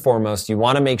 First and foremost, you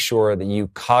want to make sure that you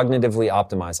cognitively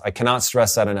optimize. I cannot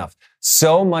stress that enough.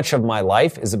 So much of my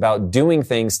life is about doing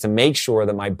things to make sure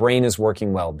that my brain is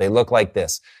working well. They look like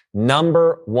this.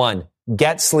 Number 1,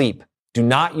 get sleep. Do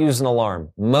not use an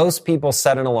alarm. Most people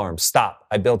set an alarm. Stop.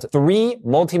 I built 3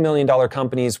 multi-million-dollar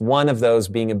companies, one of those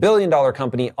being a billion-dollar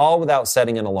company, all without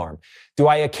setting an alarm. Do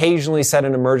I occasionally set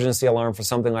an emergency alarm for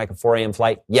something like a 4 a.m.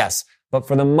 flight? Yes. But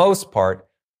for the most part,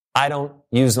 I don't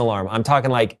use an alarm. I'm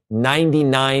talking like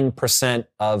 99%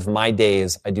 of my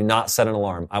days, I do not set an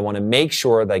alarm. I want to make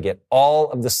sure that I get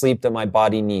all of the sleep that my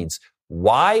body needs.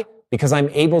 Why? Because I'm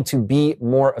able to be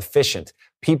more efficient.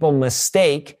 People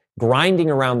mistake grinding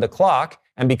around the clock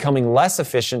and becoming less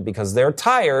efficient because they're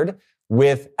tired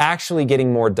with actually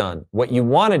getting more done. What you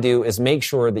want to do is make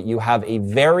sure that you have a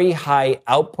very high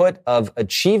output of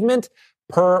achievement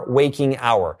per waking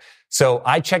hour. So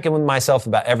I check in with myself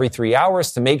about every 3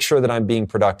 hours to make sure that I'm being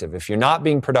productive. If you're not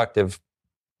being productive,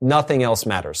 nothing else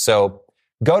matters. So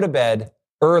go to bed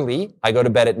early. I go to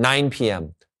bed at 9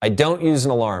 p.m. I don't use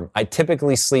an alarm. I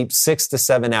typically sleep 6 to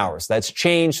 7 hours. That's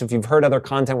changed. If you've heard other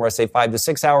content where I say 5 to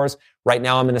 6 hours, right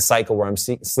now I'm in a cycle where I'm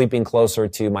sleeping closer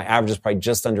to my average is probably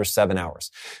just under 7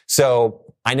 hours. So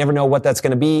I never know what that's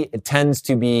going to be. It tends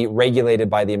to be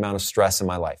regulated by the amount of stress in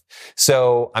my life.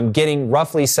 So I'm getting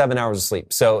roughly 7 hours of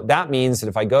sleep. So that means that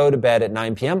if I go to bed at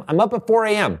 9 p.m., I'm up at 4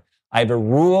 a.m. I have a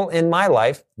rule in my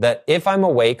life that if I'm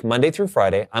awake Monday through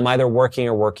Friday, I'm either working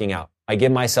or working out. I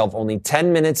give myself only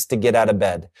 10 minutes to get out of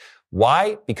bed.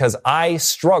 Why? Because I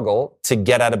struggle to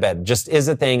get out of bed. Just is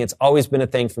a thing. It's always been a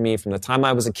thing for me. From the time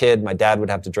I was a kid, my dad would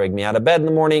have to drag me out of bed in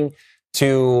the morning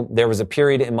to there was a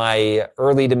period in my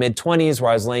early to mid 20s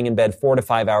where I was laying in bed 4 to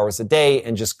 5 hours a day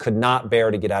and just could not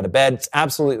bear to get out of bed. It's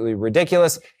absolutely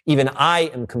ridiculous. Even I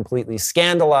am completely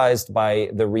scandalized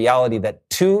by the reality that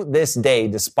to this day,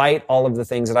 despite all of the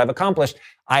things that I've accomplished,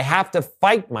 I have to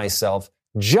fight myself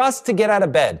just to get out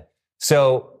of bed.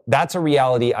 So that's a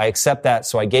reality. I accept that.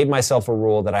 So I gave myself a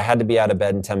rule that I had to be out of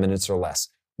bed in 10 minutes or less.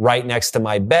 Right next to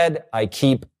my bed, I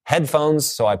keep headphones.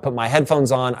 So I put my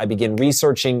headphones on. I begin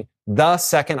researching the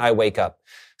second I wake up.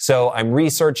 So I'm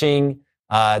researching,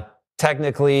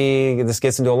 technically, this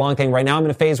gets into a long thing. Right now I'm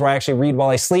in a phase where I actually read while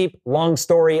I sleep. Long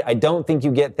story. I don't think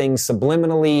you get things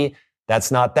subliminally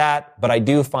That's not that, but I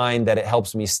do find that it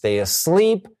helps me stay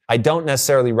asleep. I don't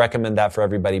necessarily recommend that for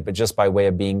everybody, but just by way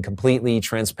of being completely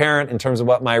transparent in terms of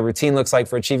what my routine looks like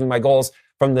for achieving my goals,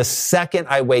 from the second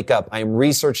I wake up, I am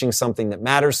researching something that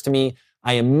matters to me.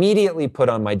 I immediately put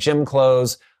on my gym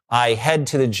clothes. I head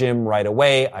to the gym right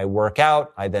away. I work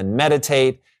out. I then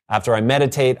meditate. After I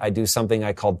meditate, I do something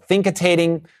I call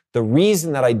thinkitating. The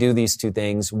reason that I do these two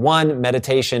things, one,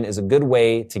 meditation is a good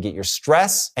way to get your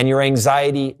stress and your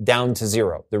anxiety down to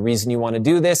zero. The reason you want to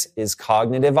do this is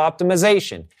cognitive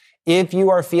optimization. If you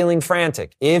are feeling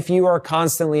frantic, if you are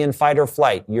constantly in fight or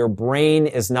flight, your brain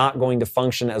is not going to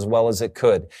function as well as it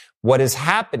could. What is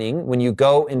happening when you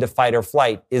go into fight or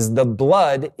flight is the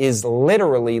blood is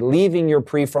literally leaving your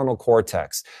prefrontal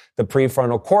cortex. The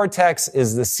prefrontal cortex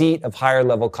is the seat of higher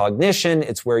level cognition.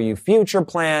 It's where you future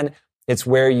plan. It's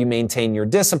where you maintain your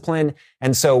discipline.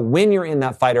 And so when you're in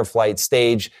that fight or flight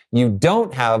stage, you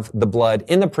don't have the blood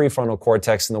in the prefrontal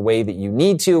cortex in the way that you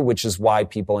need to, which is why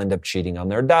people end up cheating on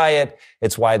their diet.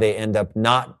 It's why they end up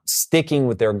not sticking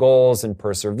with their goals and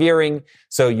persevering.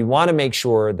 So you want to make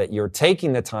sure that you're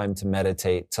taking the time to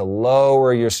meditate, to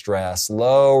lower your stress,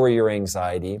 lower your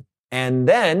anxiety. And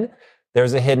then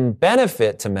there's a hidden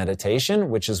benefit to meditation,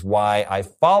 which is why I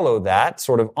follow that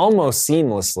sort of almost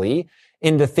seamlessly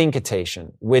into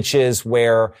thinkation, which is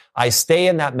where I stay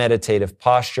in that meditative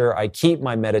posture. I keep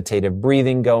my meditative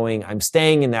breathing going. I'm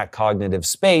staying in that cognitive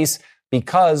space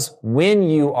because when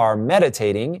you are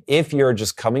meditating, if you're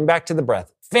just coming back to the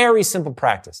breath, very simple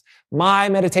practice. My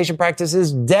meditation practice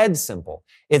is dead simple.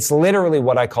 It's literally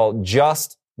what I call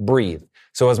just breathe.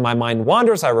 So as my mind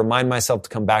wanders, I remind myself to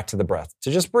come back to the breath,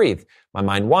 to just breathe. My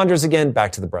mind wanders again,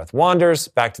 back to the breath, wanders,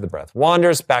 back to the breath,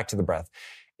 wanders, back to the breath.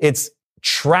 It's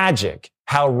tragic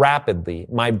how rapidly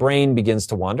my brain begins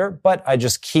to wander, but I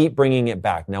just keep bringing it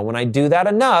back. Now, when I do that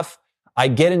enough, I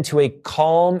get into a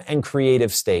calm and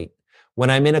creative state. When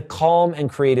I'm in a calm and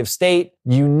creative state,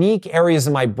 unique areas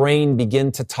of my brain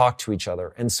begin to talk to each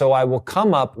other. And so I will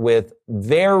come up with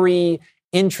very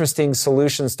interesting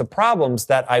solutions to problems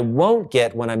that I won't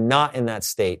get when I'm not in that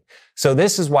state. So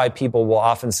this is why people will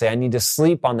often say, I need to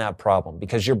sleep on that problem,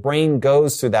 because your brain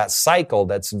goes through that cycle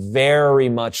that's very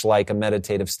much like a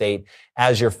meditative state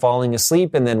as you're falling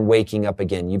asleep and then waking up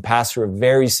again. You pass through a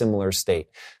very similar state.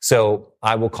 So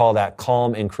I will call that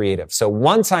calm and creative. So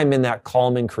once I'm in that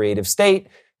calm and creative state,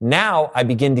 now I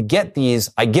begin to get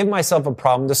I give myself a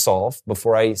problem to solve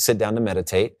before I sit down to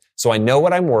meditate. So I know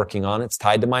what I'm working on. It's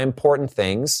tied to my important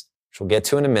things, which we'll get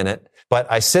to in a minute.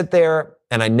 But I sit there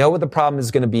and I know what the problem is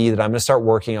going to be that I'm going to start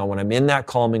working on when I'm in that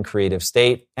calm and creative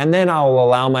state. And then I'll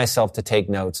allow myself to take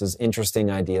notes as interesting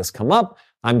ideas come up.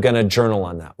 I'm going to journal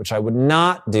on that, which I would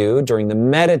not do during the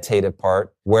meditative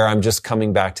part where I'm just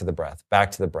coming back to the breath,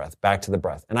 back to the breath, back to the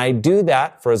breath. And I do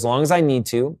that for as long as I need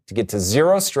to get to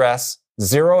zero stress,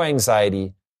 zero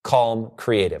anxiety, calm,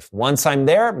 creative. Once I'm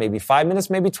there, maybe 5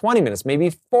 minutes, maybe 20 minutes, maybe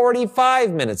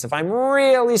 45 minutes if I'm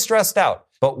really stressed out.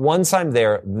 But once I'm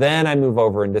there, then I move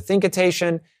over into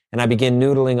thinkation and I begin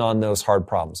noodling on those hard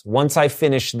problems. Once I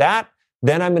finish that,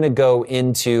 then I'm going to go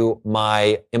into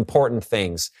my important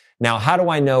things. Now, how do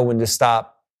I know when to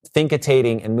stop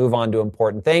thinkitating and move on to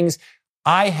important things?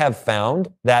 I have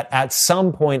found that at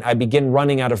some point I begin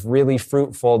running out of really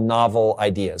fruitful, novel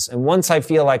ideas. And once I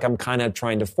feel like I'm kind of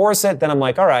trying to force it, then I'm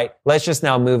like, all right, let's just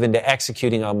now move into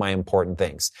executing on my important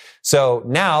things. So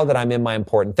now that I'm in my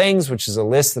important things, which is a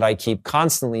list that I keep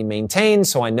constantly maintained,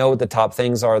 so I know what the top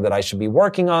things are that I should be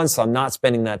working on, so I'm not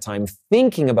spending that time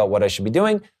thinking about what I should be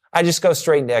doing, I just go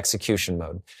straight into execution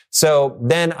mode. So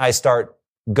then I start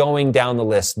going down the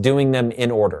list, doing them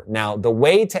in order. Now, the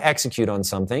way to execute on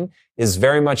something is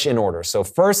very much in order. So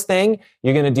first thing,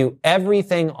 you're going to do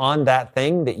everything on that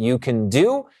thing that you can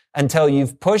do until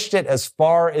you've pushed it as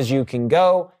far as you can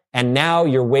go. And now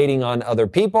you're waiting on other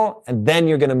people. And then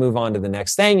you're going to move on to the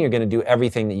next thing. You're going to do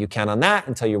everything that you can on that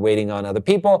until you're waiting on other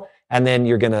people. And then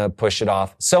you're going to push it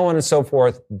off, so on and so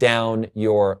forth, down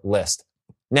your list.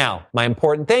 Now, my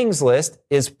important things list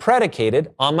is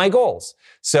predicated on my goals.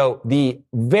 So the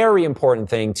very important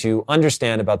thing to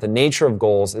understand about the nature of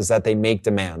goals is that they make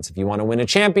demands. If you want to win a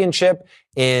championship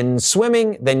in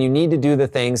swimming, then you need to do the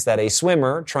things that a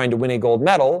swimmer trying to win a gold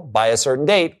medal by a certain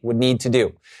date would need to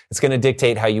do. It's going to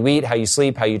dictate how you eat, how you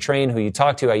sleep, how you train, who you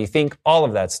talk to, how you think, all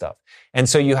of that stuff. And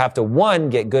so you have to, one,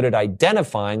 get good at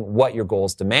identifying what your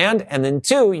goals demand. And then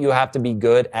two, you have to be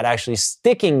good at actually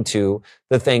sticking to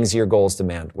the things your goals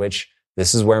demand, which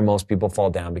this is where most people fall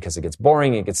down because it gets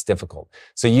boring, it gets difficult.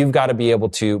 So you've got to be able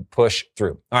to push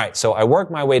through. All right. So I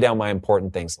work my way down my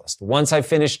important things list. Once I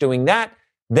finish doing that,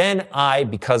 Then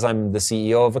because I'm the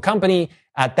CEO of a company,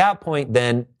 at that point,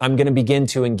 then I'm going to begin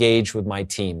to engage with my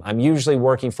team. I'm usually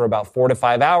working for about 4 to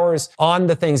 5 hours on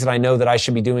the things that I know that I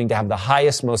should be doing to have the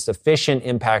highest, most efficient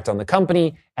impact on the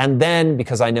company. And then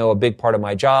because I know a big part of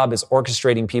my job is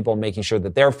orchestrating people, making sure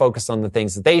that they're focused on the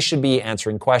things that they should be,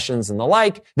 answering questions and the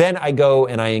like, then I go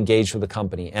and I engage with the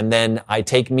company. And then I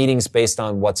take meetings based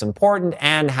on what's important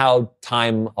and how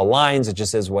time aligns. It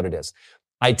just is what it is.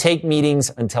 I take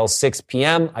meetings until 6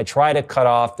 p.m. I try to cut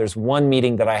off. There's one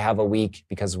meeting that I have a week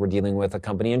because we're dealing with a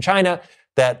company in China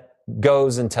that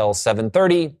goes until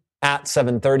 7:30. At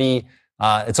 7:30,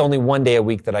 it's only one day a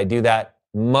week that I do that.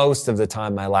 Most of the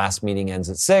time, my last meeting ends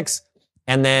at 6.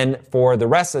 And then for the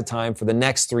rest of the time, for the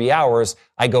next 3 hours,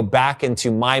 I go back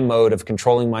into my mode of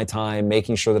controlling my time,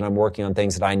 making sure that I'm working on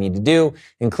things that I need to do,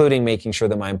 including making sure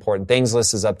that my important things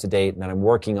list is up to date and that I'm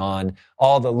working on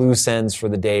all the loose ends for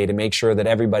the day to make sure that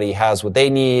everybody has what they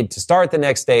need to start the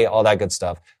next day, all that good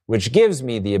stuff, which gives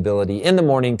me the ability in the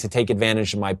morning to take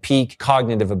advantage of my peak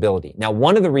cognitive ability. Now,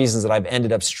 one of the reasons that I've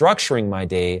ended up structuring my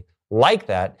day like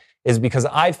that is because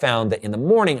I found that in the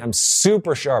morning, I'm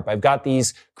super sharp. I've got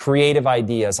these creative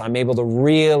ideas. I'm able to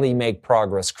really make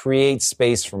progress, create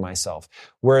space for myself.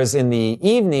 Whereas in the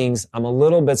evenings, I'm a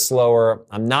little bit slower.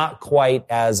 I'm not quite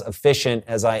as efficient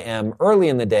as I am early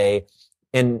in the day.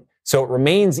 And so it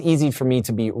remains easy for me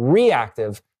to be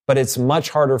reactive, but it's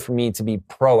much harder for me to be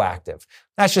proactive.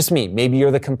 That's just me. Maybe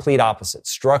you're the complete opposite.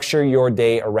 Structure your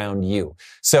day around you.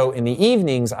 So in the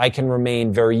evenings, I can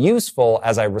remain very useful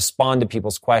as I respond to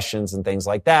people's questions and things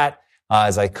like that,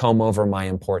 as I comb over my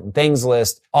important things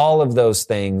list. All of those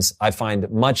things I find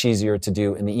much easier to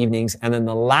do in the evenings. And then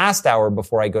the last hour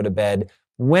before I go to bed,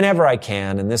 whenever I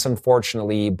can, and this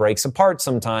unfortunately breaks apart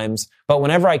sometimes, but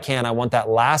whenever I can, I want that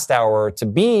last hour to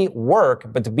be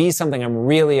work, but to be something I'm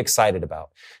really excited about.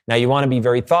 Now, you want to be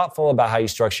very thoughtful about how you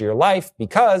structure your life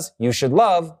because you should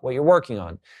love what you're working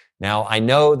on. Now, I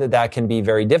know that that can be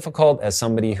very difficult as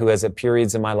somebody who has at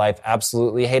periods in my life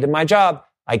absolutely hated my job.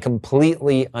 I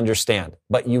completely understand,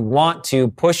 but you want to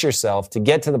push yourself to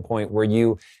get to the point where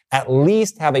you at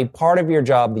least have a part of your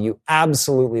job that you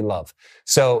absolutely love.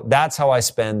 So that's how I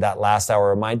spend that last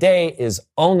hour of my day, is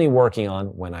only working on,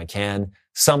 when I can,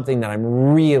 something that I'm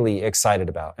really excited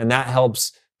about. And that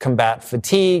helps combat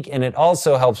fatigue. And it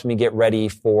also helps me get ready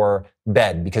for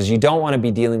bed, because you don't want to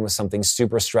be dealing with something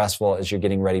super stressful as you're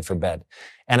getting ready for bed.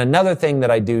 And another thing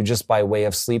that I do just by way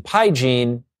of sleep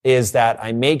hygiene is that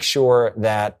I make sure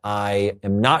that I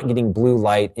am not getting blue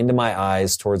light into my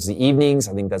eyes towards the evenings.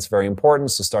 I think that's very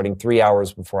important. So starting 3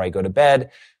 hours before I go to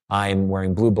bed, I'm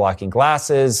wearing blue blocking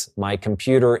glasses. My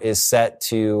computer is set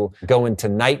to go into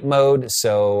night mode.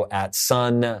 So at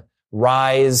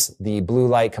sunrise, the blue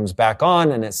light comes back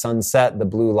on, and at sunset, the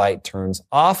blue light turns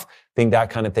off. I think that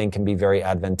kind of thing can be very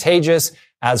advantageous.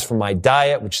 As for my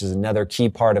diet, which is another key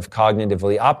part of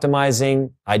cognitively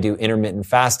optimizing, I do intermittent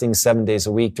fasting 7 days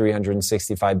a week,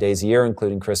 365 days a year,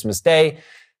 including Christmas Day.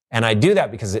 And I do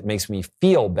that because it makes me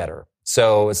feel better.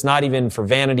 So it's not even for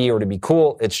vanity or to be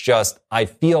cool. It's just I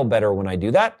feel better when I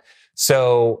do that.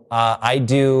 So I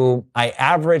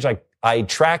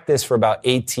track this for about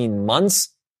 18 months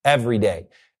every day.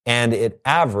 And it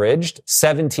averaged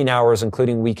 17 hours,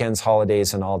 including weekends,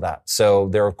 holidays, and all that. So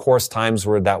there are, of course, times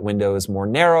where that window is more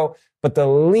narrow. But the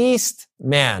least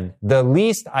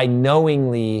I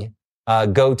knowingly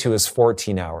go to is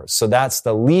 14 hours. So that's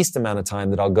the least amount of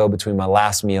time that I'll go between my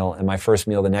last meal and my first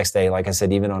meal the next day. Like I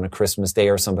said, even on a Christmas day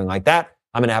or something like that,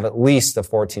 I'm going to have at least a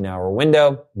 14-hour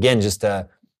window. Again, just to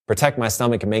protect my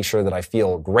stomach and make sure that I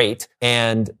feel great.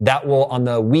 And that will, on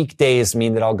the weekdays,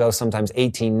 mean that I'll go sometimes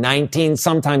 18, 19,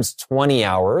 sometimes 20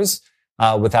 hours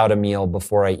without a meal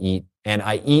before I eat. And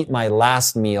I eat my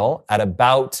last meal at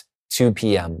about 2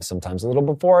 p.m., sometimes a little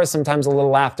before, sometimes a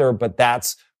little after, but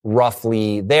that's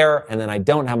roughly there. And then I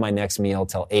don't have my next meal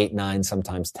till 8, 9,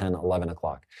 sometimes 10, 11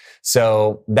 o'clock.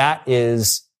 So that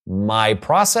is my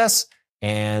process.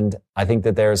 And I think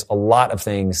that there's a lot of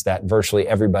things that virtually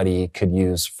everybody could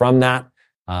use from that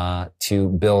to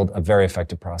build a very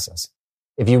effective process.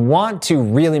 If you want to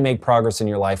really make progress in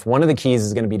your life, one of the keys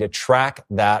is going to be to track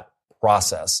that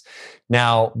process.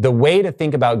 Now, the way to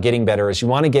think about getting better is you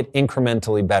want to get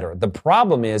incrementally better. The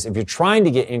problem is if you're trying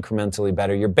to get incrementally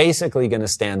better, you're basically going to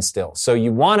stand still. So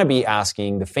you want to be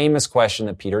asking the famous question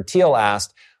that Peter Thiel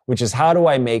asked, which is, how do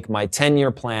I make my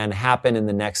 10-year plan happen in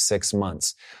the next 6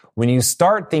 months? When you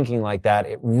start thinking like that,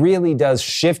 it really does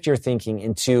shift your thinking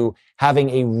into having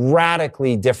a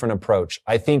radically different approach.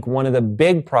 I think one of the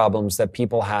big problems that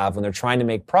people have when they're trying to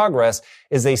make progress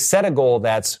is they set a goal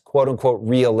that's quote unquote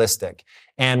realistic.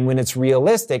 And when it's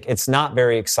realistic, it's not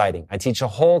very exciting. I teach a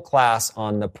whole class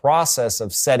on the process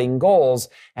of setting goals.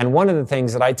 And one of the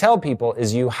things that I tell people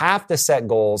is you have to set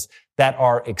goals that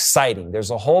are exciting.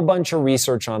 There's a whole bunch of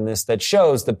research on this that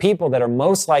shows the people that are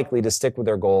most likely to stick with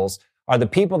their goals are the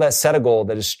people that set a goal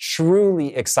that is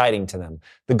truly exciting to them.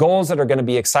 The goals that are going to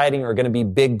be exciting are going to be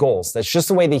big goals. That's just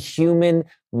the way the human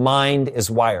mind is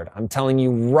wired. I'm telling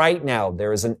you right now,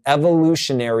 there is an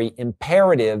evolutionary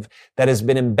imperative that has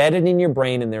been embedded in your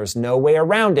brain, and there's no way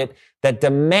around it, that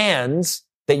demands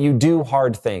that you do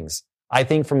hard things. I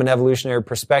think from an evolutionary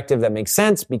perspective, that makes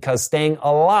sense because staying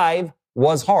alive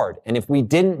was hard. And if we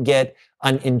didn't get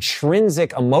an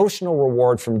intrinsic emotional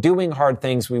reward from doing hard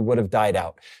things, we would have died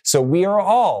out. So we are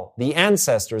all the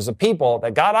ancestors of people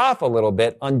that got off a little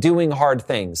bit on doing hard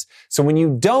things. So when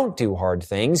you don't do hard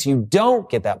things, you don't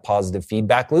get that positive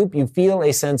feedback loop. You feel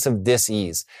a sense of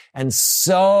dis-ease. And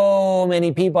so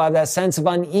many people have that sense of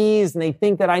unease, and they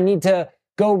think that I need to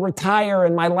go retire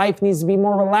and my life needs to be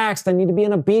more relaxed. I need to be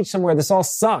on a beach somewhere. This all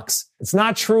sucks. It's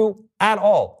not true at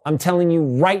all. I'm telling you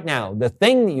right now, the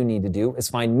thing that you need to do is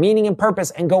find meaning and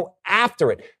purpose and go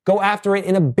after it. Go after it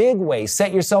in a big way.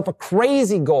 Set yourself a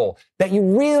crazy goal that you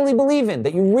really believe in,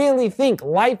 that you really think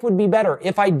life would be better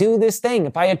if I do this thing,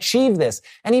 if I achieve this.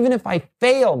 And even if I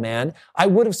fail, man, I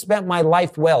would have spent my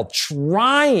life well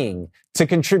trying to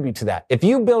contribute to that. If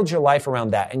you build your life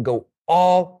around that and go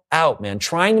all out, man,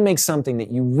 trying to make something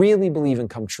that you really believe in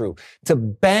come true, to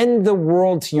bend the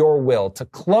world to your will, to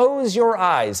close your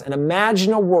eyes and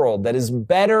imagine a world that is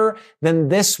better than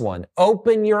this one,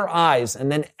 open your eyes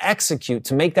and then execute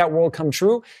to make that world come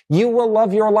true, you will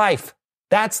love your life.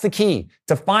 That's the key,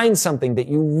 to find something that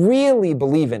you really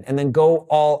believe in and then go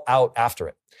all out after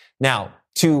it. Now,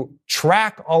 to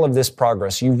track all of this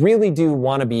progress, you really do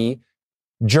want to be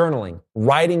journaling,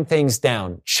 writing things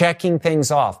down, checking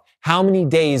things off. How many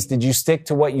days did you stick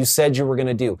to what you said you were going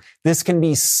to do? This can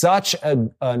be such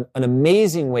an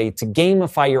amazing way to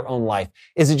gamify your own life,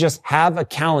 is to just have a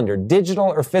calendar, digital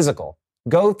or physical.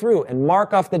 Go through and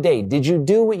mark off the day. Did you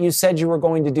do what you said you were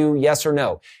going to do? Yes or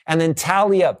no? And then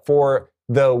tally up for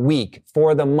the week,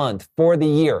 for the month, for the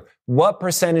year. What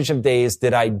percentage of days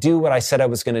did I do what I said I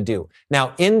was going to do?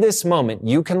 Now, in this moment,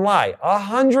 you can lie.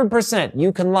 100%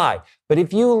 you can lie. But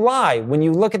if you lie, when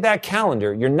you look at that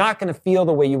calendar, you're not going to feel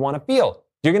the way you want to feel.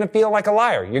 You're going to feel like a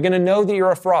liar. You're going to know that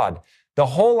you're a fraud. The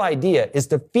whole idea is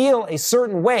to feel a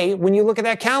certain way when you look at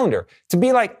that calendar. To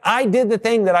be like, I did the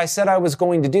thing that I said I was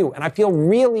going to do, and I feel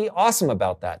really awesome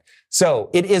about that. So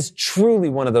it is truly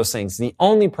one of those things. The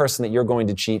only person that you're going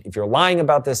to cheat if you're lying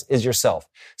about this is yourself.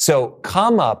 So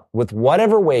come up with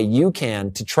whatever way you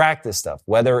can to track this stuff,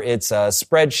 whether it's a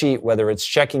spreadsheet, whether it's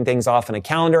checking things off in a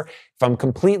calendar. If I'm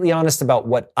completely honest about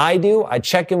what I do, I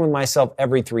check in with myself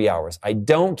every 3 hours. I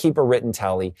don't keep a written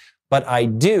tally. But I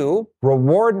do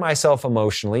reward myself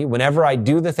emotionally whenever I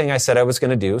do the thing I said I was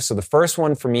going to do. So the first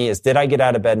one for me is, did I get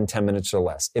out of bed in 10 minutes or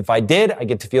less? If I did, I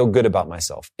get to feel good about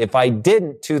myself. If I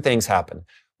didn't, two things happen.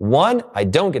 One, I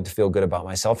don't get to feel good about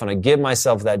myself, and I give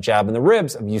myself that jab in the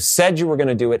ribs of, you said you were going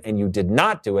to do it and you did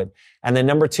not do it. And then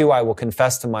number two, I will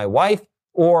confess to my wife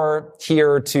or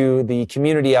here to the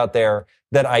community out there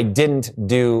that I didn't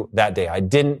do that day. I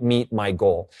didn't meet my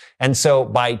goal. And so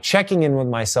by checking in with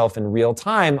myself in real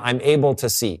time, I'm able to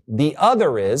see. The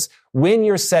other is, when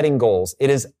you're setting goals, it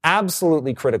is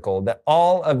absolutely critical that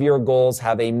all of your goals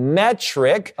have a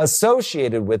metric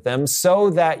associated with them so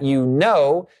that you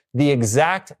know the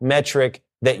exact metric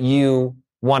that you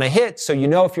want to hit, so you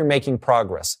know if you're making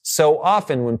progress. So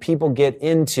often when people get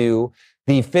into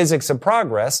the physics of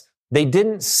progress, they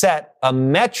didn't set a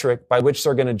metric by which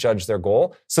they're going to judge their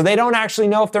goal, so they don't actually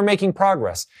know if they're making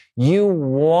progress. You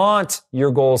want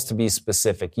your goals to be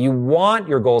specific. You want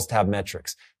your goals to have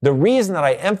metrics. The reason that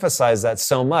I emphasize that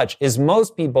so much is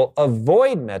most people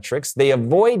avoid metrics. They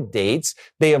avoid dates.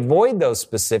 They avoid those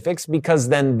specifics because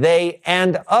then they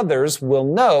and others will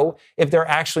know if they're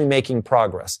actually making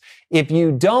progress. If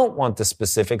you don't want the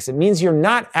specifics, it means you're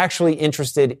not actually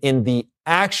interested in the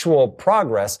actual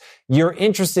progress. You're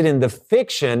interested in the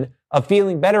fiction of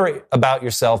feeling better about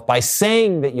yourself by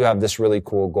saying that you have this really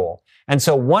cool goal. And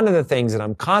so one of the things that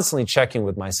I'm constantly checking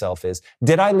with myself is,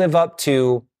 did I live up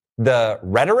to the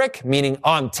rhetoric, meaning,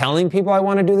 oh, I'm telling people I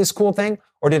want to do this cool thing?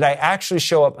 Or did I actually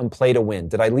show up and play to win?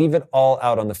 Did I leave it all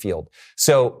out on the field?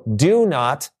 So do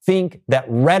not think that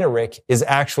rhetoric is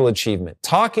actual achievement.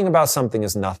 Talking about something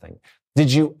is nothing.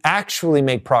 Did you actually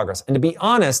make progress? And to be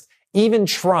honest, even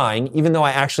trying, even though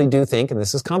I actually do think, and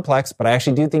this is complex, but I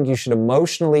actually do think you should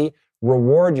emotionally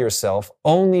reward yourself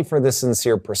only for the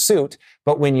sincere pursuit.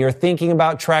 But when you're thinking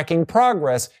about tracking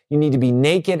progress, you need to be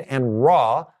naked and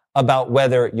raw about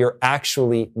whether you're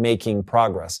actually making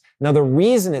progress. Now, the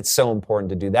reason it's so important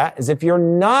to do that is if you're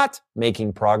not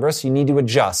making progress, you need to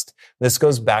adjust. This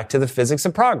goes back to the physics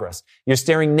of progress. You're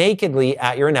staring nakedly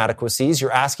at your inadequacies.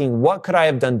 You're asking, what could I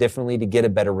have done differently to get a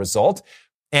better result?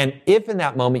 And if in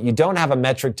that moment you don't have a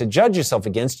metric to judge yourself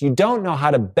against, you don't know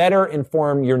how to better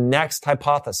inform your next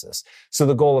hypothesis. So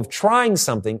the goal of trying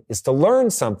something is to learn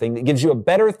something that gives you a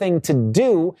better thing to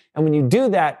do. And when you do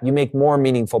that, you make more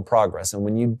meaningful progress. And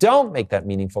when you don't make that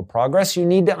meaningful progress, you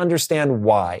need to understand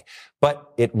why.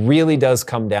 But it really does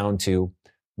come down to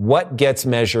what gets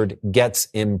measured gets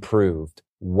improved.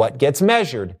 What gets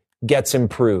measured gets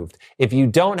improved. If you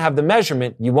don't have the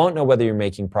measurement, you won't know whether you're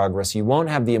making progress. You won't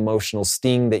have the emotional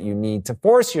sting that you need to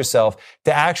force yourself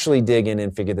to actually dig in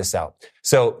and figure this out.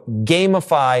 So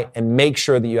gamify and make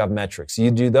sure that you have metrics. You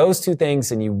do those two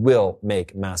things and you will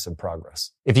make massive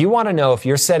progress. If you want to know if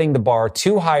you're setting the bar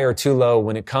too high or too low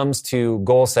when it comes to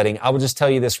goal setting, I will just tell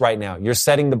you this right now. You're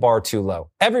setting the bar too low.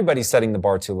 Everybody's setting the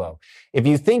bar too low. If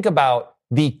you think about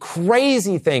the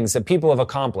crazy things that people have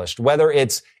accomplished, whether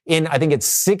it's I think it's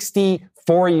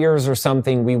 64 years or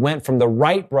something, we went from the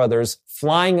Wright brothers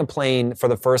flying a plane for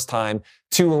the first time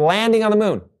to landing on the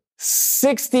moon.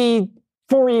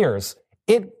 64 years.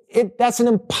 That's an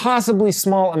impossibly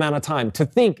small amount of time to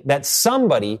think that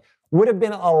somebody would have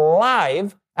been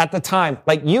alive at the time.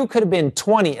 Like you could have been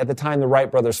 20 at the time the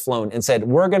Wright brothers flown and said,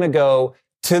 we're going to go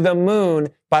to the moon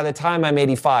by the time I'm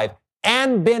 85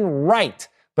 and been right.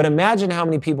 But imagine how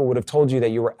many people would have told you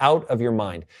that you were out of your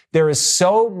mind. There is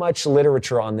so much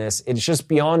literature on this. It's just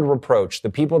beyond reproach. The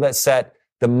people that set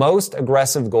the most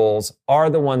aggressive goals are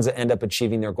the ones that end up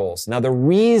achieving their goals. Now, the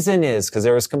reason is, because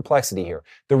there is complexity here,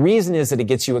 the reason is that it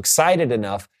gets you excited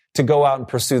enough to go out and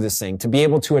pursue this thing, to be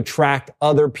able to attract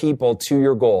other people to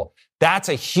your goal. That's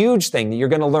a huge thing that you're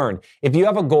going to learn. If you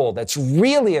have a goal that's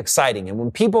really exciting, and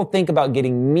when people think about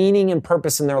getting meaning and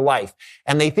purpose in their life,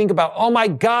 and they think about, oh my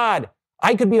God,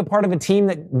 I could be a part of a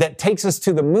team that takes us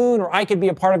to the moon, or I could be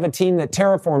a part of a team that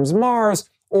terraforms Mars,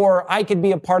 or I could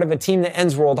be a part of a team that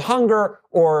ends world hunger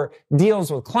or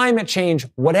deals with climate change.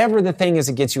 Whatever the thing is,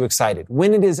 it gets you excited.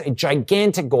 When it is a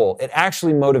gigantic goal, it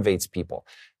actually motivates people.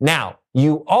 Now,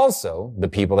 you also, the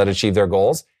people that achieve their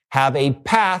goals, have a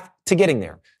path to getting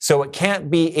there. So it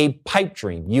can't be a pipe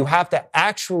dream. You have to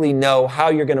actually know how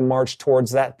you're going to march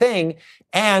towards that thing.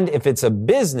 And if it's a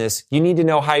business, you need to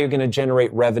know how you're going to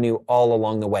generate revenue all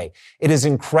along the way. It is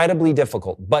incredibly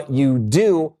difficult, but you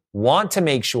do want to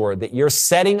make sure that you're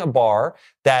setting a bar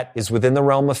that is within the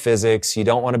realm of physics. You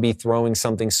don't want to be throwing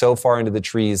something so far into the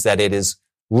trees that it is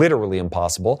literally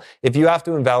impossible. If you have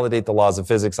to invalidate the laws of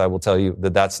physics, I will tell you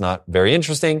that that's not very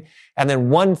interesting. And then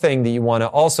one thing that you want to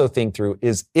also think through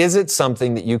is it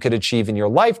something that you could achieve in your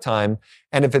lifetime?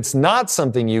 And if it's not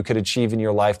something you could achieve in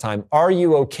your lifetime, are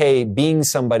you okay being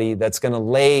somebody that's going to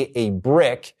lay a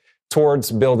brick towards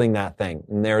building that thing?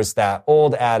 And there's that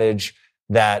old adage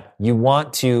that you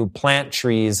want to plant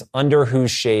trees under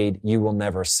whose shade you will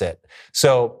never sit.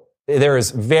 So there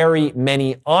is very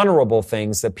many honorable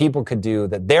things that people could do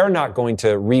that they're not going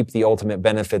to reap the ultimate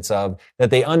benefits of, that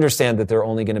they understand that they're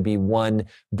only going to be one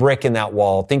brick in that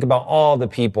wall. Think about all the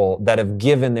people that have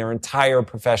given their entire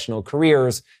professional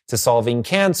careers to solving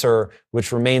cancer,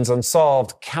 which remains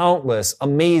unsolved. Countless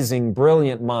amazing,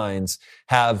 brilliant minds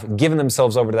have given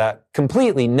themselves over to that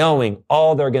completely knowing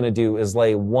all they're going to do is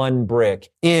lay one brick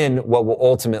in what will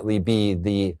ultimately be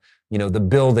the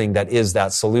building that is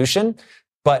that solution.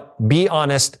 But be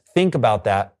honest, think about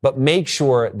that, but make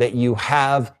sure that you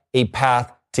have a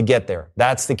path to get there.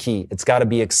 That's the key. It's got to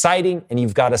be exciting and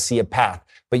you've got to see a path.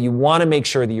 But you want to make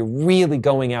sure that you're really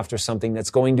going after something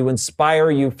that's going to inspire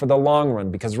you for the long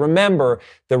run. Because remember,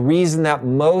 the reason that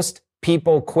most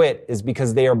people quit is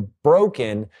because they are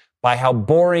broken by how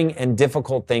boring and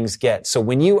difficult things get. So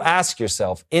when you ask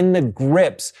yourself, in the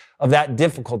grips of that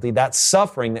difficulty, that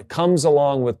suffering that comes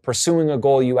along with pursuing a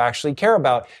goal you actually care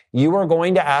about, you are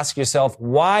going to ask yourself,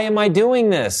 why am I doing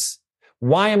this?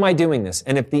 Why am I doing this?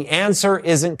 And if the answer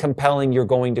isn't compelling, you're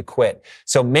going to quit.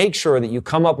 So make sure that you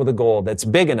come up with a goal that's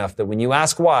big enough that when you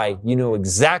ask why, you know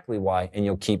exactly why, and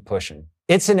you'll keep pushing.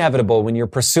 It's inevitable when you're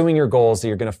pursuing your goals that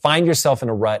you're going to find yourself in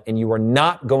a rut and you are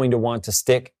not going to want to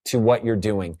stick to what you're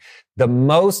doing. The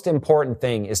most important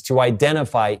thing is to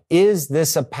identify, is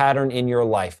this a pattern in your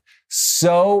life?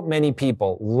 So many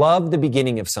people love the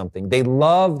beginning of something. They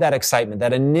love that excitement,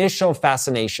 that initial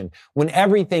fascination when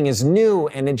everything is new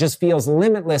and it just feels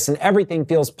limitless and everything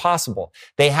feels possible.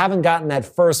 They haven't gotten that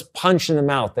first punch in the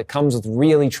mouth that comes with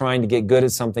really trying to get good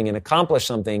at something and accomplish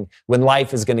something when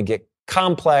life is going to get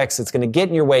complex. It's going to get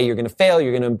in your way. You're going to fail.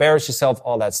 You're going to embarrass yourself,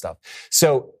 all that stuff.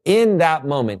 So in that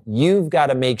moment, you've got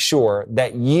to make sure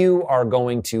that you are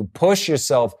going to push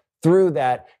yourself through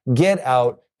that, get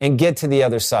out, and get to the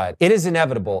other side. It is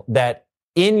inevitable that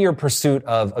in your pursuit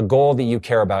of a goal that you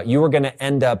care about, you are going to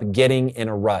end up getting in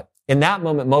a rut. In that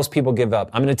moment, most people give up.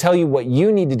 I'm going to tell you what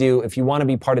you need to do if you want to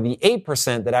be part of the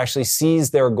 8% that actually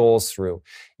sees their goals through.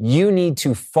 You need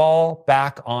to fall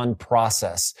back on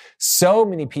process. So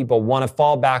many people want to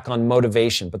fall back on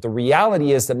motivation, but the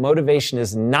reality is that motivation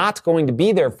is not going to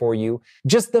be there for you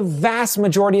just the vast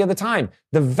majority of the time.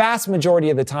 The vast majority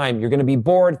of the time, you're going to be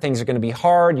bored, things are going to be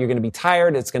hard, you're going to be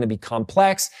tired, it's going to be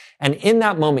complex. And in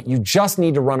that moment, you just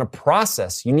need to run a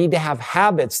process. You need to have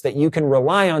habits that you can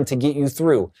rely on to get you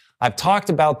through. I've talked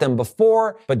about them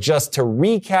before, but just to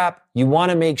recap, you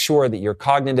want to make sure that you're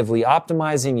cognitively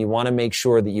optimizing. You want to make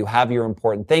sure that you have your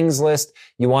important things list.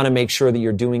 You want to make sure that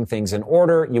you're doing things in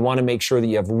order. You want to make sure that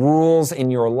you have rules in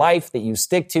your life that you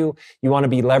stick to. You want to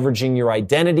be leveraging your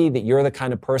identity, that you're the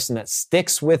kind of person that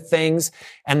sticks with things.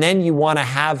 And then you want to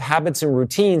have habits and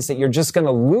routines that you're just going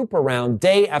to loop around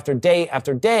day after day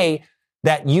after day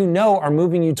that you know are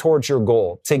moving you towards your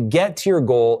goal. To get to your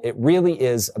goal, it really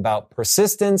is about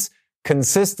persistence,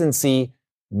 consistency,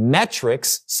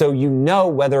 metrics, so you know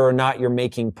whether or not you're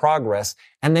making progress,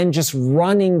 and then just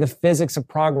running the physics of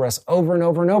progress over and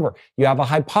over and over. You have a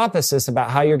hypothesis about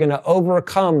how you're going to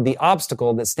overcome the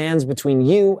obstacle that stands between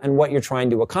you and what you're trying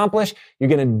to accomplish.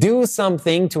 You're going to do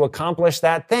something to accomplish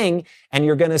that thing, and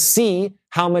you're going to see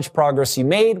how much progress you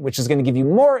made, which is going to give you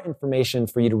more information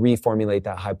for you to reformulate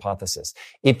that hypothesis.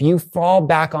 If you fall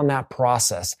back on that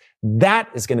process, that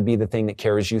is going to be the thing that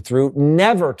carries you through.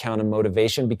 Never count on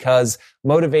motivation, because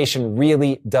motivation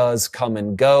really does come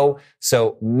and go.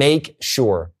 So make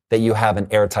sure that you have an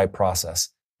airtight process,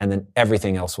 and then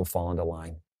everything else will fall into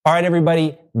line. All right,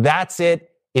 everybody, that's it.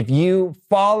 If you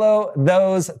follow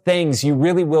those things, you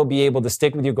really will be able to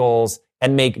stick with your goals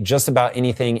and make just about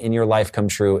anything in your life come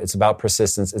true. It's about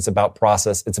persistence. It's about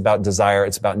process. It's about desire.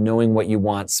 It's about knowing what you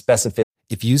want, specificity.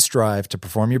 If you strive to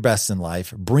perform your best in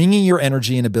life, bringing your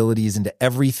energy and abilities into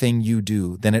everything you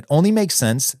do, then it only makes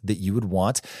sense that you would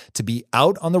want to be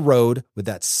out on the road with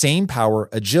that same power,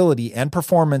 agility, and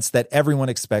performance that everyone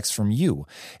expects from you.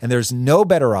 And there's no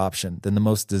better option than the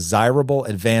most desirable,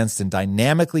 advanced, and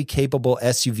dynamically capable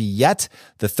SUV yet,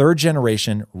 the third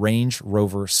generation Range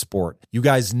Rover Sport. You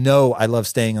guys know I love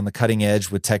staying on the cutting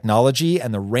edge with technology,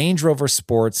 and the Range Rover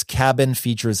Sport's cabin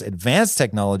features advanced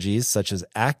technologies such as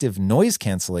active noise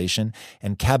cancellation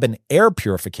and cabin air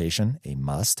purification, a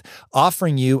must,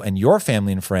 offering you and your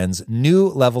family and friends new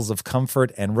levels of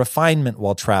comfort and refinement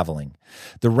while traveling.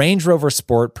 The Range Rover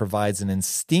Sport provides an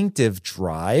instinctive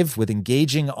drive with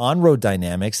engaging on-road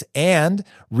dynamics and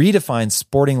redefines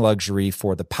sporting luxury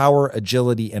for the power,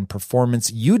 agility, and performance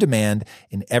you demand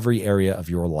in every area of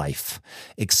your life.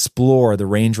 Explore the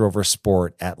Range Rover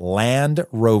Sport at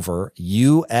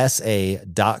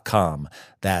LandRoverUSA.com.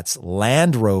 That's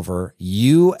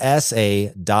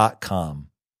LandRoverUSA.com.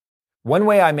 One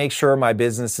way I make sure my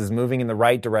business is moving in the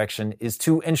right direction is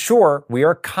to ensure we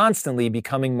are constantly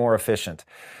becoming more efficient.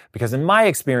 Because in my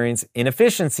experience,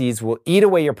 inefficiencies will eat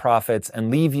away your profits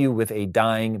and leave you with a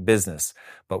dying business.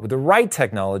 But with the right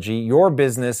technology, your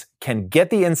business can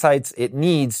get the insights it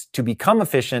needs to become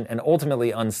efficient and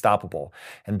ultimately unstoppable.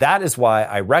 And that is why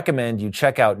I recommend you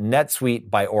check out NetSuite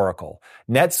by Oracle.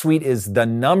 NetSuite is the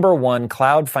 #1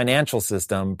 cloud financial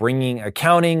system, bringing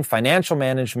accounting, financial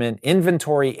management,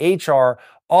 inventory, HR,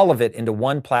 all of it into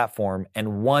one platform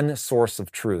and one source of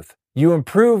truth. You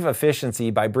improve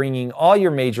efficiency by bringing all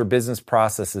your major business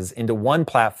processes into one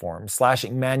platform,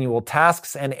 slashing manual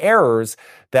tasks and errors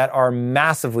that are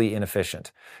massively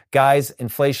inefficient. Guys,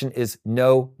 inflation is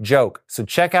no joke. So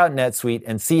check out NetSuite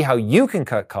and see how you can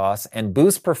cut costs and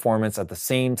boost performance at the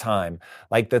same time,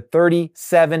 like the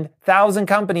 37,000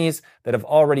 companies that have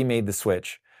already made the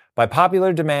switch. By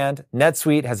popular demand,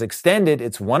 NetSuite has extended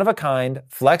its one-of-a-kind,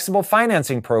 flexible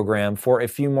financing program for a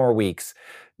few more weeks.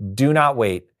 Do not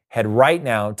wait. Head right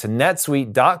now to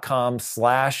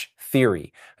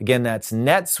netsuite.com/theory. Again, that's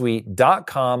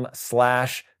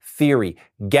netsuite.com/theory.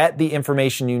 Get the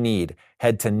information you need.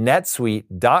 Head to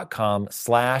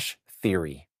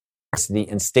netsuite.com/theory.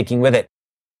 And sticking with it.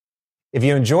 If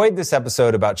you enjoyed this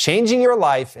episode about changing your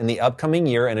life in the upcoming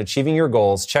year and achieving your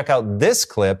goals, check out this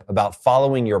clip about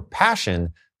following your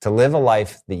passion to live a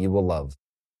life that you will love.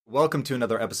 Welcome to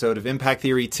another episode of Impact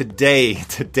Theory. Today,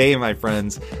 my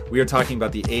friends, we are talking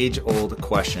about the age-old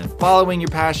question, following your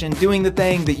passion, doing the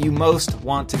thing that you most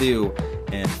want to do,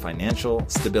 and financial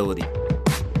stability.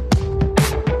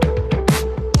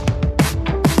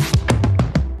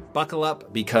 buckle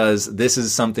up because this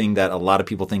is something that a lot of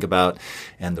people think about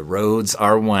and the roads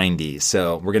are windy.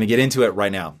 So we're going to get into it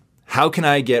right now. How can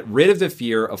I get rid of the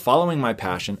fear of following my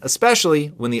passion, especially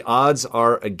when the odds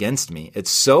are against me? It's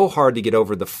so hard to get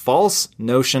over the false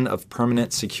notion of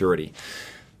permanent security.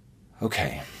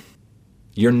 Okay.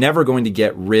 You're never going to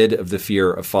get rid of the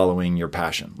fear of following your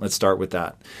passion. Let's start with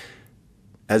that.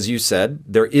 As you said,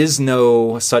 there is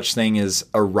no such thing as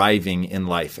arriving in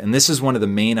life. And this is one of the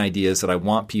main ideas that I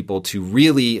want people to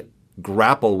really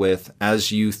grapple with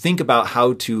as you think about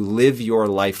how to live your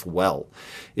life well,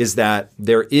 is that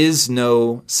there is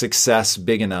no success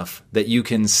big enough that you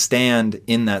can stand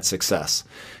in that success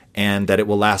and that it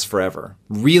will last forever.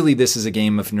 Really, this is a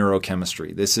game of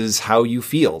neurochemistry. This is how you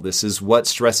feel. This is what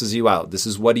stresses you out. This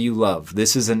is what do you love.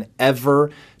 This is an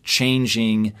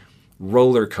ever-changing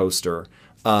roller coaster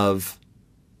of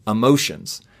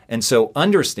emotions. And so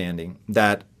understanding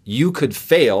that you could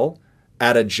fail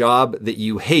at a job that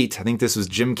you hate, I think this was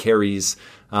Jim Carrey's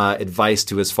advice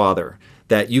to his father,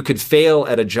 that you could fail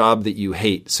at a job that you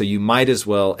hate, so you might as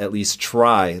well at least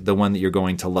try the one that you're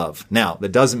going to love. Now,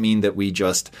 that doesn't mean that we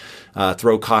just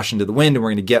throw caution to the wind, and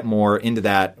we're going to get more into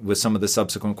that with some of the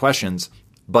subsequent questions,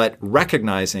 but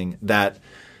recognizing that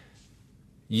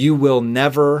you will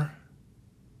never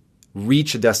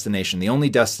reach a destination. The only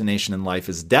destination in life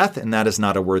is death, and that is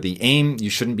not a worthy aim. You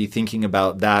shouldn't be thinking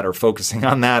about that or focusing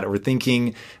on that or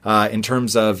thinking in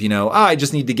terms of, I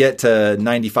just need to get to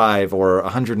 95 or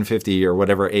 150 or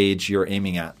whatever age you're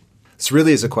aiming at. This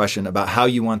really is a question about how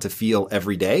you want to feel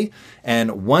every day.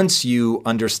 And once you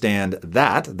understand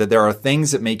that there are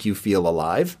things that make you feel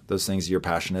alive, those things you're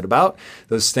passionate about,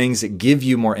 those things that give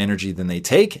you more energy than they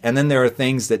take, and then there are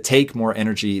things that take more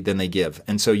energy than they give.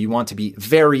 And so you want to be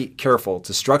very careful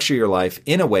to structure your life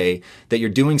in a way that you're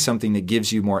doing something that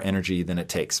gives you more energy than it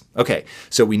takes. Okay,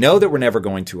 so we know that we're never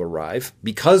going to arrive.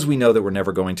 Because we know that we're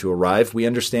never going to arrive, we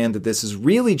understand that this is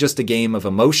really just a game of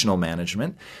emotional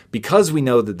management. Because we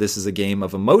know that this is a game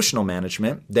of emotional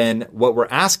management, then what we're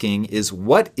asking is,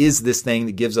 what is this thing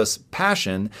that gives us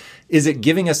passion? Is it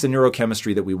giving us the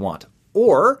neurochemistry that we want?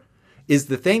 Or is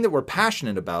the thing that we're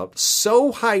passionate about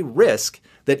so high risk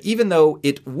that even though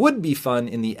it would be fun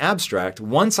in the abstract,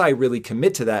 once I really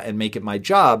commit to that and make it my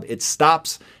job, it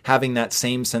stops having that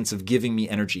same sense of giving me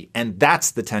energy. And that's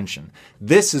the tension.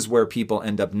 This is where people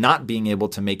end up not being able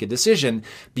to make a decision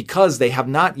because they have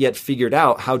not yet figured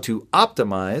out how to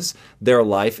optimize their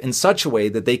life in such a way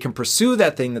that they can pursue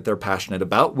that thing that they're passionate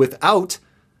about without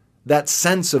that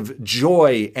sense of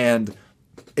joy and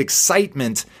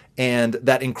excitement and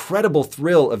that incredible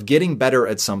thrill of getting better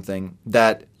at something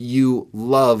that you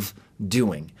love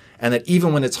doing. And that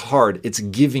even when it's hard, it's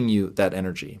giving you that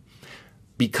energy.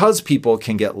 Because people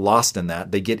can get lost in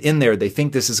that, they get in there, they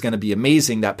think this is going to be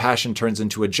amazing, that passion turns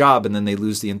into a job, and then they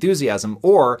lose the enthusiasm.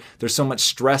 Or there's so much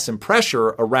stress and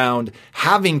pressure around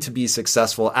having to be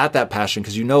successful at that passion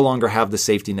because you no longer have the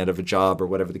safety net of a job or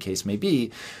whatever the case may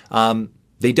be.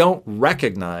 They don't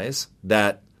recognize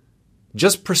that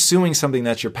just pursuing something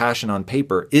that's your passion on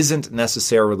paper isn't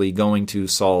necessarily going to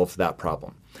solve that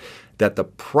problem. That the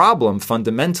problem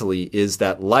fundamentally is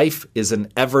that life is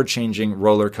an ever-changing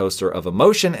roller coaster of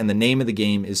emotion, and the name of the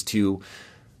game is to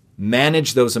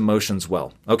manage those emotions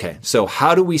well. Okay, so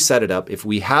how do we set it up? If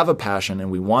we have a passion and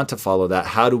we want to follow that,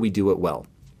 how do we do it well?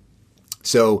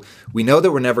 So we know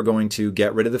that we're never going to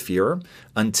get rid of the fear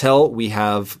until we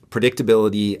have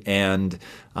predictability and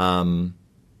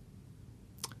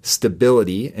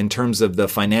stability in terms of the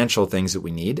financial things that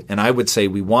we need. And I would say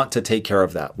we want to take care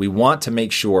of that. We want to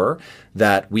make sure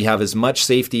that we have as much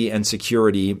safety and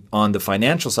security on the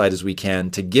financial side as we can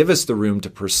to give us the room to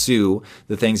pursue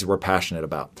the things that we're passionate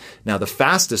about. Now, the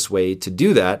fastest way to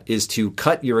do that is to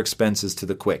cut your expenses to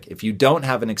the quick. If you don't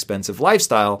have an expensive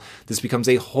lifestyle, this becomes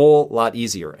a whole lot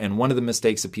easier. And one of the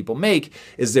mistakes that people make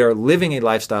is they're living a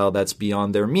lifestyle that's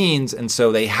beyond their means. And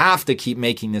so they have to keep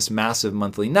making this massive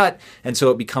monthly nut. And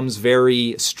so it becomes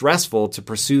very stressful to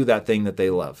pursue that thing that they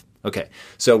love. Okay,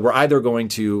 so we're either going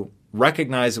to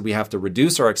recognize that we have to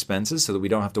reduce our expenses so that we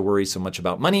don't have to worry so much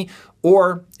about money,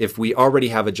 or if we already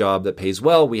have a job that pays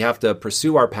well, we have to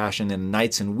pursue our passion in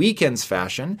nights and weekends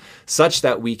fashion such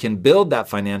that we can build that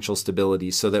financial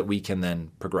stability so that we can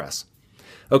then progress.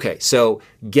 Okay, so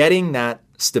getting that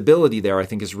stability there I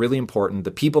think is really important.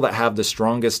 The people that have the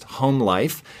strongest home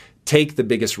life take the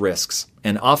biggest risks.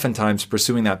 And oftentimes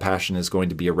pursuing that passion is going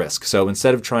to be a risk. So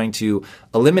instead of trying to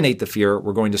eliminate the fear,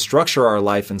 we're going to structure our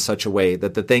life in such a way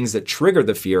that the things that trigger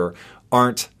the fear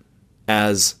aren't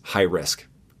as high risk.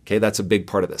 Okay, that's a big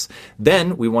part of this.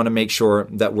 Then we want to make sure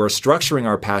that we're structuring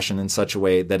our passion in such a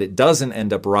way that it doesn't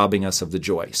end up robbing us of the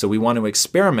joy. So we want to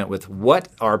experiment with what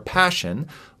our passion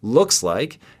looks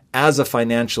like as a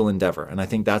financial endeavor. And I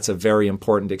think that's a very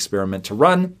important experiment to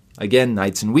run. Again,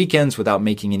 nights and weekends without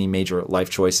making any major life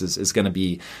choices is going to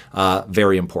be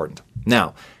very important.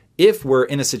 Now, if we're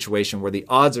in a situation where the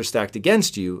odds are stacked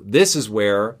against you, this is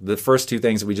where the first two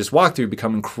things that we just walked through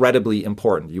become incredibly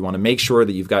important. You want to make sure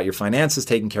that you've got your finances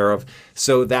taken care of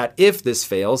so that if this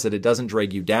fails, that it doesn't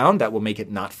drag you down. That will make it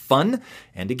not fun.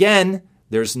 And again,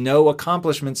 there's no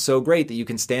accomplishment so great that you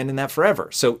can stand in that forever.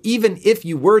 So even if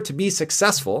you were to be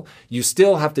successful, you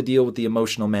still have to deal with the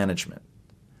emotional management.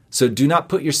 So do not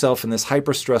put yourself in this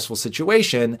hyper-stressful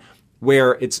situation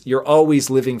where you're always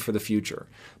living for the future,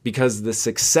 because the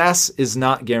success is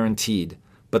not guaranteed,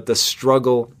 but the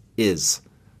struggle is.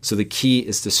 So the key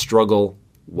is to struggle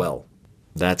well.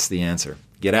 That's the answer.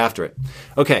 Get after it.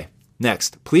 Okay.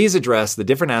 Next, please address the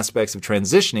different aspects of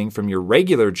transitioning from your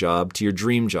regular job to your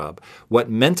dream job. What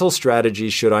mental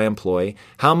strategies should I employ?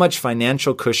 How much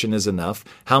financial cushion is enough?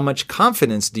 How much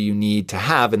confidence do you need to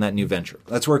have in that new venture?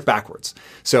 Let's work backwards.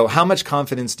 So how much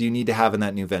confidence do you need to have in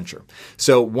that new venture?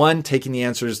 So one, taking the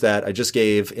answers that I just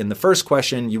gave in the first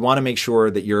question, you want to make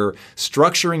sure that you're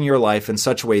structuring your life in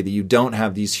such a way that you don't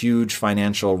have these huge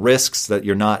financial risks, that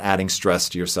you're not adding stress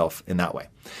to yourself in that way.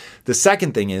 The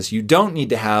second thing is you don't need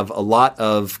to have a lot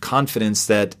of confidence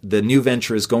that the new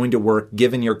venture is going to work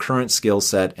given your current skill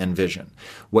set and vision.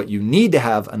 What you need to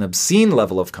have an obscene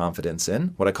level of confidence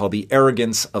in, what I call the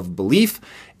arrogance of belief,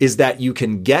 is that you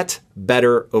can get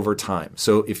better over time.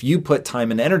 So if you put time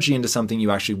and energy into something,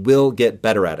 you actually will get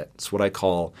better at it. It's what I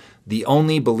call the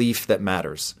only belief that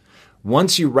matters.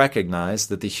 Once you recognize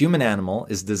that the human animal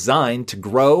is designed to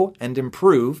grow and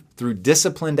improve through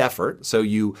disciplined effort, so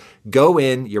you go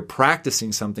in, you're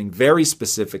practicing something very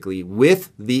specifically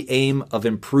with the aim of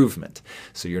improvement.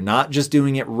 So you're not just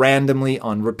doing it randomly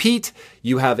on repeat.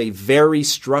 You have a very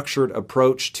structured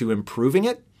approach to improving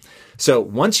it. So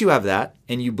once you have that,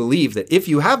 and you believe that if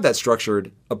you have that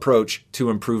structured approach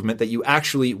to improvement, that you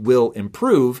actually will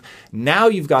improve, now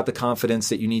you've got the confidence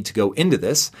that you need to go into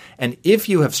this. And if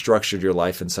you have structured your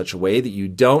life in such a way that you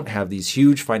don't have these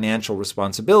huge financial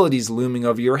responsibilities looming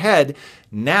over your head,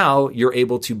 now you're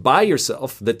able to buy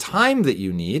yourself the time that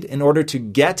you need in order to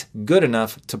get good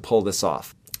enough to pull this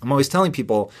off. I'm always telling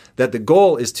people that the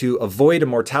goal is to avoid a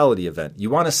mortality event. You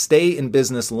want to stay in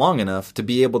business long enough to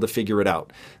be able to figure it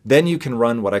out. Then you can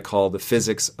run what I call the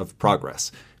physics of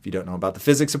progress. If you don't know about the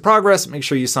physics of progress, make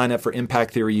sure you sign up for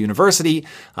Impact Theory University.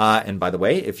 And by the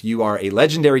way, if you are a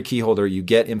legendary key holder, you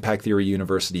get Impact Theory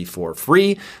University for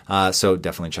free. So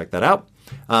definitely check that out.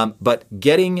 But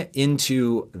getting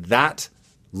into that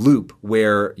loop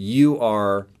where you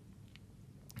are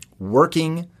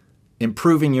working,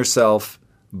 improving yourself,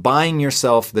 buying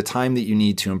yourself the time that you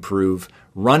need to improve,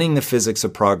 running the physics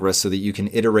of progress so that you can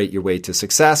iterate your way to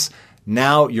success.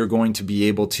 Now you're going to be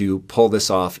able to pull this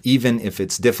off, even if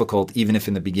it's difficult, even if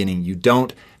in the beginning you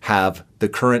don't have the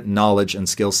current knowledge and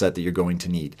skill set that you're going to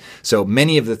need. So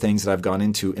many of the things that I've gone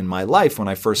into in my life when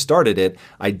I first started it,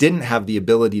 I didn't have the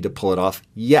ability to pull it off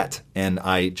yet. And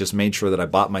I just made sure that I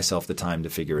bought myself the time to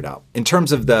figure it out. In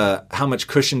terms of how much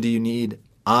cushion do you need?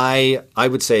 I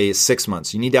would say 6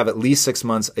 months. You need to have at least 6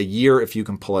 months, a year if you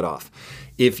can pull it off.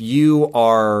 If you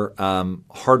are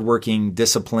hardworking,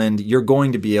 disciplined, you're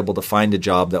going to be able to find a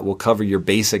job that will cover your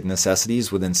basic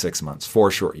necessities within 6 months,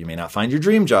 for sure. You may not find your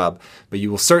dream job, but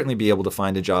you will certainly be able to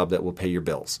find a job that will pay your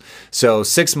bills. So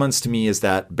 6 months to me is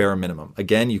that bare minimum.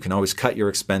 Again, you can always cut your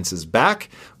expenses back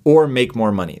or make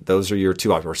more money. Those are your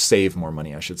two options, or save more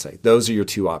money, I should say. Those are your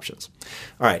two options.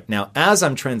 All right, now as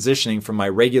I'm transitioning from my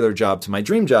regular job to my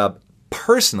dream job,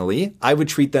 personally, I would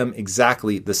treat them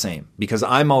exactly the same because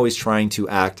I'm always trying to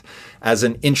act as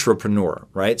an intrapreneur,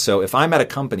 right? So if I'm at a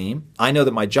company, I know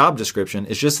that my job description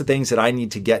is just the things that I need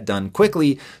to get done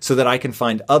quickly so that I can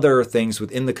find other things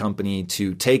within the company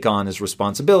to take on as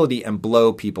responsibility and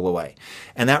blow people away.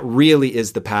 And that really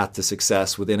is the path to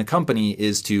success within a company,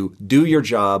 is to do your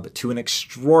job to an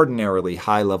extraordinarily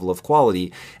high level of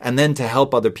quality and then to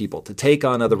help other people, to take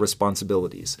on other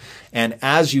responsibilities. And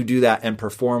as you do that and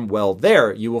perform well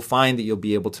there, you will find that you'll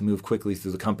be able to move quickly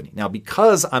through the company. Now,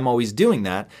 because I'm always doing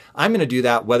that, I'm going to do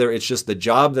that whether it's just the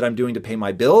job that I'm doing to pay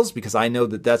my bills, because I know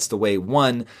that that's the way,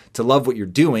 one, to love what you're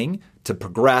doing, to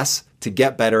progress, to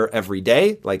get better every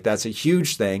day. Like that's a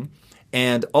huge thing.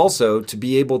 And also to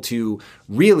be able to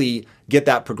really get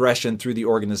that progression through the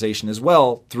organization as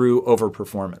well through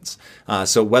overperformance.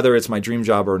 So whether it's my dream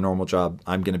job or a normal job,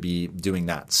 I'm going to be doing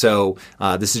that. So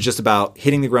this is just about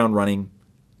hitting the ground running,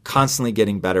 constantly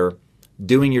getting better,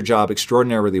 doing your job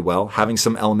extraordinarily well, having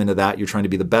some element of that you're trying to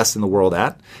be the best in the world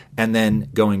at, and then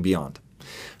going beyond.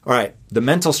 All right, the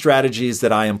mental strategies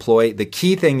that I employ, the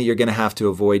key thing that you're going to have to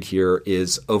avoid here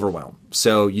is overwhelm.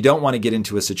 So you don't want to get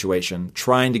into a situation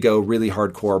trying to go really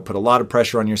hardcore, put a lot of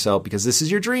pressure on yourself because this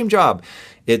is your dream job.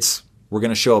 We're going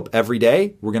to show up every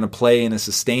day. We're going to play in a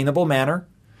sustainable manner.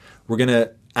 We're going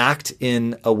to act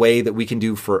in a way that we can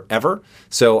do forever.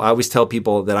 So I always tell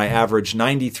people that I average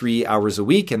 93 hours a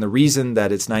week. And the reason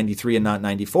that it's 93 and not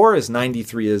 94 is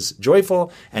 93 is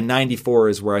joyful and 94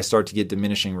 is where I start to get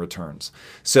diminishing returns.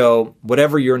 So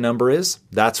whatever your number is,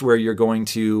 that's where you're going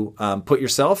to put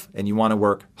yourself, and you want to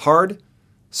work hard,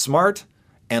 smart,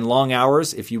 and long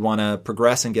hours if you want to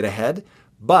progress and get ahead.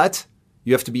 But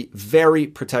you have to be very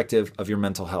protective of your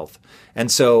mental health.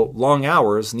 And so long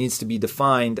hours needs to be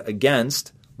defined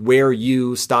against where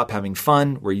you stop having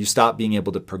fun, where you stop being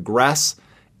able to progress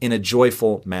in a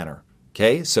joyful manner.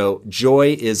 Okay, so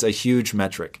joy is a huge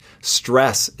metric.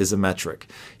 Stress is a metric.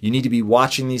 You need to be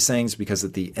watching these things because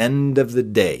at the end of the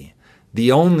day,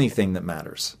 the only thing that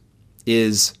matters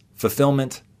is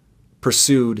fulfillment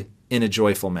pursued in a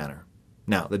joyful manner.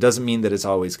 Now, that doesn't mean that it's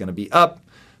always going to be up.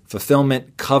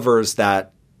 Fulfillment covers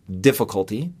that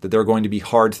difficulty, that there are going to be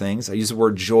hard things. I use the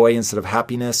word joy instead of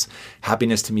happiness.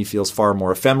 Happiness to me feels far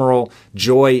more ephemeral.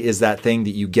 Joy is that thing that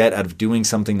you get out of doing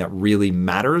something that really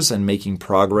matters and making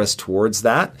progress towards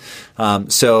that.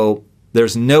 So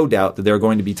there's no doubt that there are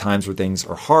going to be times where things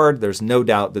are hard. There's no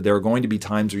doubt that there are going to be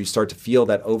times where you start to feel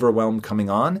that overwhelm coming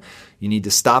on. You need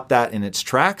to stop that in its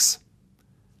tracks.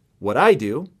 What I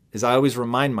do is I always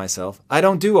remind myself, I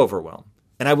don't do overwhelm.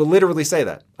 And I will literally say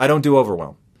that. I don't do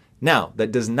overwhelm. Now,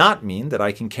 that does not mean that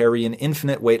I can carry an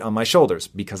infinite weight on my shoulders,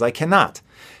 because I cannot.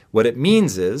 What it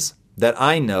means is that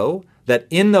I know that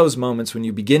in those moments when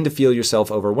you begin to feel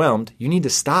yourself overwhelmed, you need to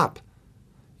stop.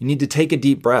 You need to take a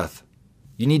deep breath.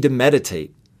 You need to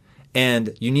meditate.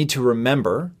 And you need to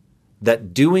remember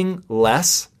that doing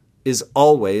less is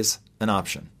always an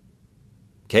option.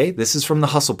 Okay, this is from the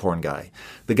hustle porn guy.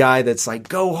 The guy that's like,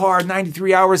 go hard,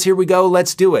 93 hours, here we go,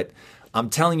 let's do it. I'm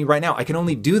telling you right now, I can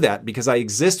only do that because I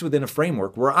exist within a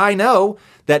framework where I know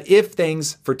that if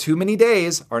things for too many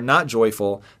days are not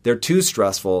joyful, they're too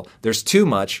stressful, there's too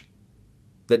much,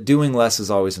 that doing less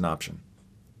is always an option,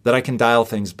 that I can dial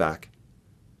things back.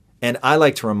 And I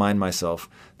like to remind myself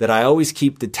that I always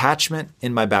keep detachment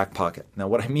in my back pocket. Now,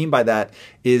 what I mean by that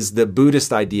is the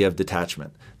Buddhist idea of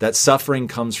detachment, that suffering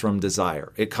comes from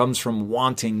desire. It comes from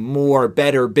wanting more,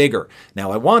 better, bigger.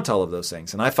 Now, I want all of those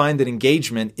things, and I find that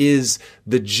engagement is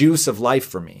the juice of life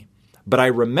for me. But I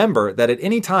remember that at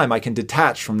any time I can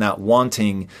detach from that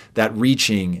wanting, that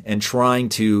reaching, and trying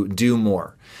to do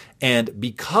more. And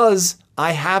because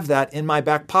I have that in my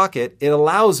back pocket, it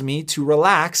allows me to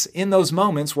relax in those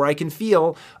moments where I can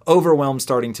feel overwhelm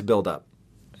starting to build up.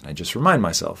 And I just remind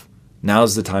myself,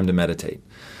 now's the time to meditate.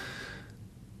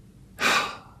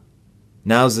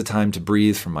 Now's the time to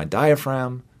breathe from my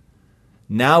diaphragm.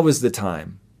 Now is the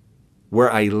time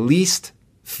where I least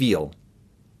feel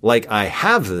like I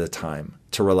have the time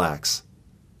to relax,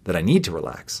 that I need to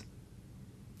relax.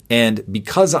 And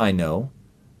because I know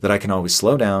that I can always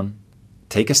slow down,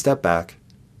 take a step back,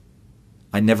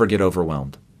 I never get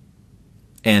overwhelmed.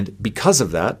 And because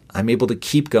of that, I'm able to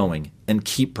keep going and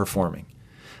keep performing.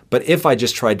 But if I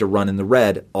just tried to run in the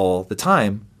red all the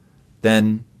time,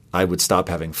 then I would stop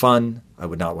having fun, I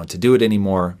would not want to do it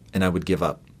anymore, and I would give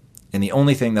up. And the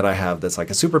only thing that I have that's like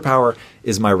a superpower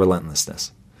is my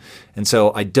relentlessness. And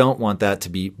so I don't want that to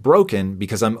be broken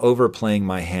because I'm overplaying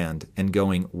my hand and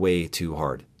going way too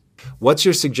hard. What's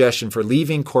your suggestion for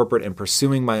leaving corporate and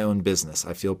pursuing my own business?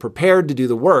 I feel prepared to do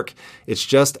the work. It's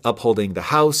just upholding the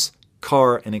house,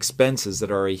 car, and expenses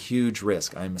that are a huge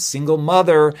risk. I'm a single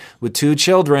mother with 2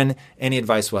 children. Any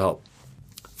advice will help.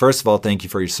 First of all, thank you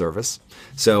for your service.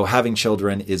 So having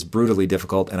children is brutally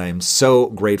difficult, and I am so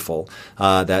grateful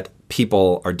that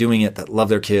people are doing it, that love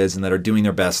their kids, and that are doing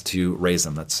their best to raise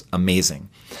them. That's amazing.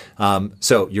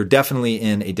 So you're definitely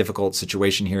in a difficult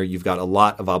situation here. You've got a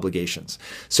lot of obligations.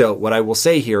 So what I will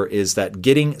say here is that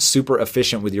getting super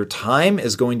efficient with your time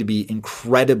is going to be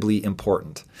incredibly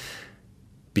important,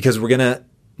 because we're going to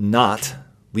not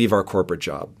leave our corporate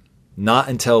job. Not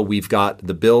until we've got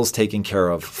the bills taken care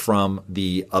of from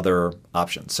the other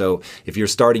options. So if you're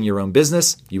starting your own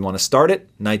business, you want to start it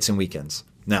nights and weekends.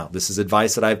 Now, this is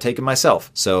advice that I've taken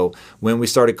myself. So when we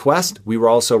started Quest, we were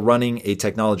also running a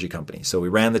technology company. So we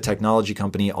ran the technology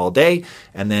company all day,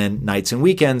 and then nights and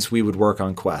weekends, we would work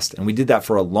on Quest. And we did that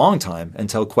for a long time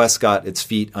until Quest got its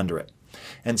feet under it.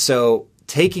 And so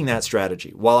taking that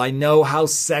strategy, while I know how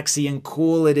sexy and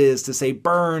cool it is to say,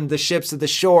 burn the ships at the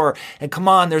shore, and come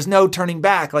on, there's no turning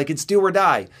back, like it's do or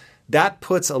die, that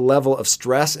puts a level of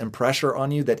stress and pressure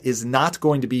on you that is not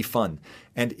going to be fun.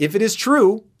 And if it is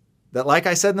true that, like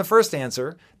I said in the first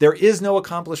answer, there is no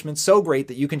accomplishment so great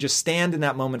that you can just stand in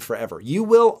that moment forever. You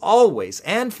will always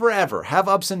and forever have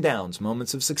ups and downs,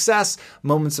 moments of success,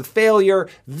 moments of failure,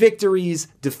 victories,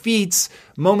 defeats,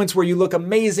 moments where you look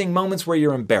amazing, moments where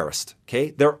you're embarrassed,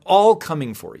 okay? They're all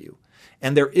coming for you.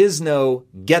 And there is no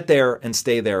get there and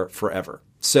stay there forever.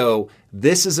 So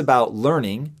this is about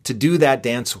learning to do that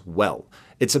dance well.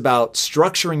 It's about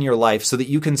structuring your life so that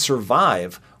you can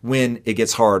survive when it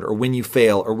gets hard or when you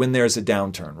fail or when there's a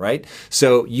downturn, right?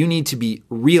 So you need to be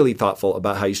really thoughtful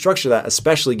about how you structure that,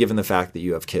 especially given the fact that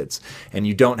you have kids and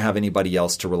you don't have anybody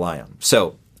else to rely on.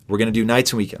 So we're going to do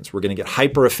nights and weekends. We're going to get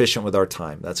hyper efficient with our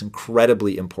time. That's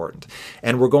incredibly important.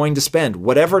 And we're going to spend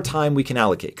whatever time we can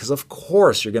allocate, because of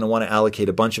course you're going to want to allocate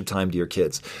a bunch of time to your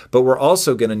kids. But we're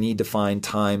also going to need to find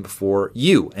time for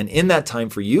you. And in that time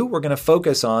for you, we're going to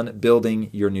focus on building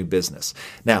your new business.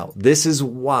 Now, this is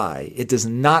why it does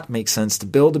not make sense to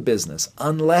build a business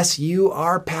unless you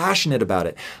are passionate about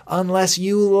it, unless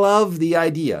you love the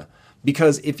idea.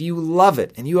 Because if you love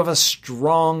it and you have a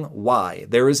strong why,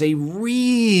 there is a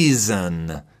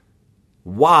reason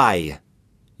why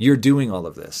you're doing all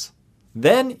of this.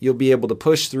 Then you'll be able to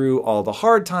push through all the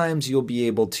hard times. You'll be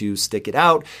able to stick it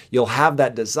out. You'll have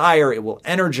that desire. It will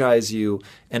energize you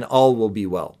and all will be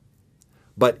well.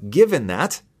 But given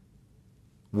that,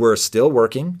 we're still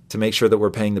working to make sure that we're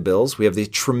paying the bills. We have the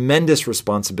tremendous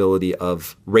responsibility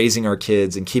of raising our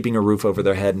kids and keeping a roof over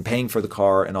their head and paying for the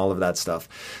car and all of that stuff.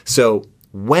 So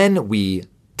when we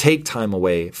take time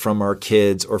away from our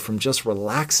kids or from just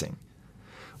relaxing,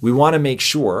 we want to make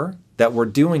sure that we're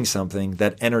doing something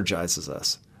that energizes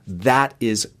us. That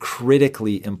is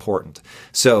critically important.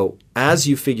 So as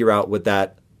you figure out what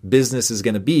that business is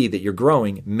going to be that you're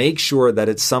growing, make sure that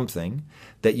it's something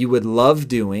that you would love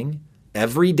doing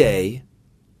every day,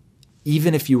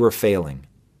 even if you were failing.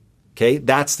 Okay,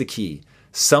 that's the key.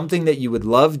 Something that you would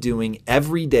love doing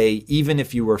every day, even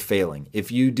if you were failing.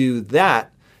 If you do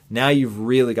that, now you've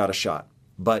really got a shot.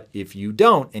 But if you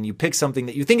don't, and you pick something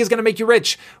that you think is going to make you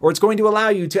rich, or it's going to allow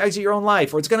you to exit your own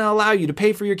life, or it's going to allow you to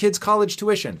pay for your kids' college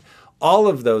tuition, all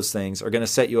of those things are going to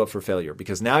set you up for failure,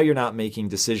 because now you're not making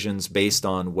decisions based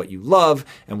on what you love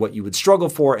and what you would struggle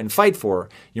for and fight for.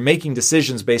 You're making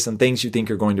decisions based on things you think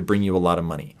are going to bring you a lot of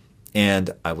money. And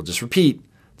I will just repeat,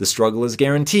 the struggle is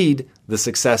guaranteed. The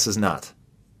success is not.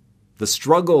 The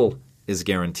struggle is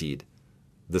guaranteed.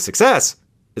 The success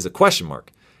is a question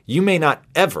mark. You may not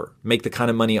ever make the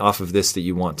kind of money off of this that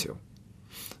you want to.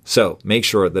 So make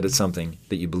sure that it's something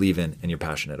that you believe in and you're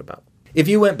passionate about. If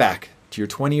you went back to your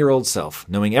 20-year-old self,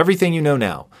 knowing everything you know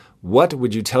now, what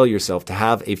would you tell yourself to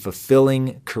have a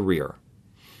fulfilling career?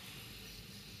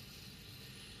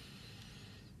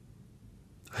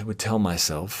 I would tell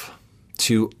myself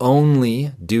to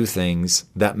only do things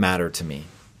that matter to me.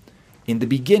 In the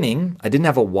beginning, I didn't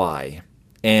have a why,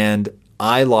 and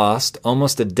I lost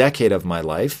almost a decade of my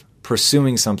life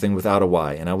pursuing something without a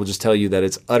why, and I will just tell you that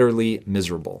it's utterly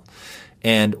miserable.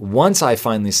 And once I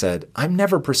finally said, I'm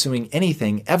never pursuing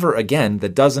anything ever again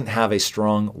that doesn't have a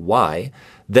strong why,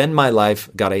 then my life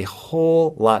got a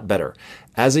whole lot better.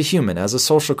 As a human, as a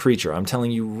social creature, I'm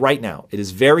telling you right now, it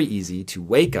is very easy to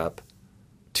wake up,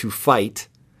 to fight,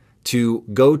 to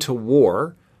go to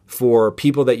war for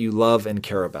people that you love and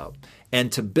care about,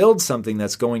 and to build something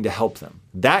that's going to help them.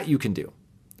 That you can do.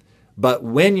 But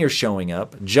when you're showing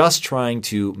up just trying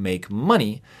to make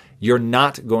money, you're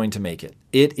not going to make it.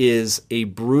 It is a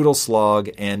brutal slog,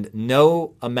 and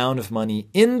no amount of money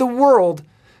in the world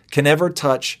can ever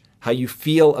touch how you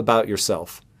feel about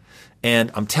yourself.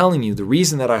 And I'm telling you, the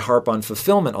reason that I harp on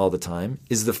fulfillment all the time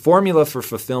is the formula for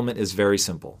fulfillment is very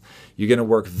simple. You're going to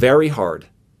work very hard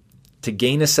to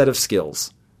gain a set of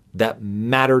skills that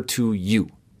matter to you,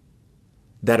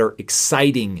 that are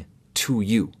exciting to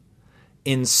you,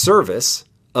 in service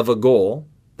of a goal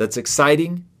that's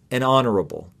exciting and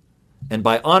honorable. And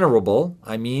by honorable,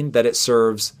 I mean that it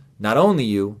serves not only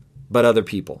you, but other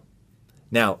people.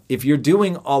 Now, if you're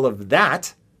doing all of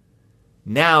that,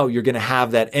 now you're going to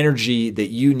have that energy that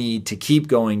you need to keep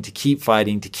going, to keep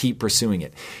fighting, to keep pursuing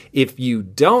it. If you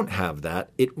don't have that,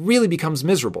 it really becomes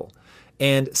miserable.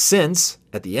 And since,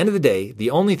 at the end of the day, the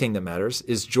only thing that matters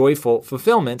is joyful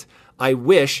fulfillment, I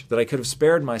wish that I could have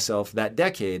spared myself that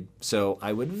decade, so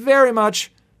I would very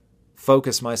much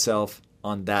focus myself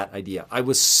on that idea. I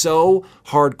was so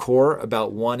hardcore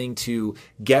about wanting to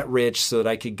get rich so that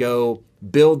I could go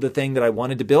build the thing that I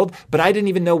wanted to build, but I didn't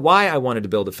even know why I wanted to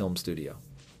build a film studio.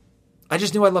 I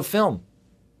just knew I loved film.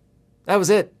 That was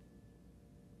it.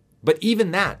 But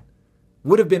even that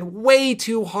would have been way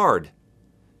too hard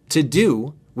to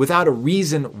do without a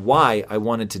reason why I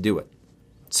wanted to do it.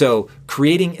 So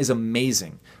creating is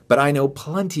amazing, but I know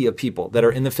plenty of people that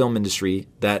are in the film industry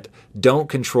that don't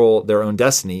control their own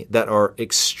destiny, that are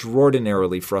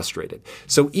extraordinarily frustrated.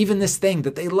 So even this thing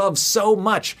that they love so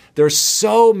much, there's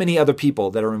so many other people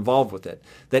that are involved with it,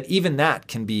 that even that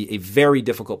can be a very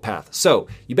difficult path. So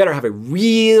you better have a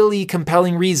really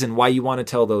compelling reason why you want to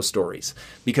tell those stories.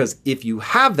 Because if you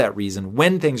have that reason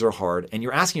when things are hard and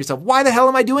you're asking yourself, why the hell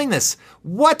am I doing this?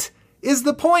 What is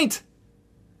the point?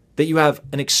 That you have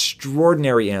an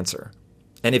extraordinary answer.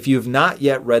 And if you have not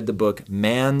yet read the book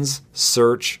Man's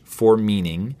Search for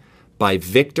Meaning by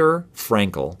Viktor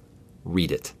Frankl,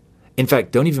 read it. In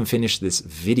fact, don't even finish this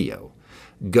video.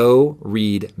 Go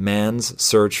read Man's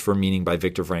Search for Meaning by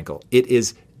Viktor Frankl. It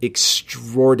is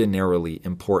extraordinarily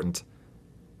important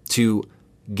to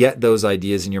get those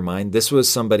ideas in your mind. This was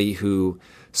somebody who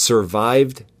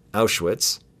survived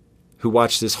Auschwitz, who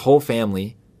watched his whole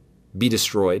family be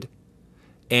destroyed,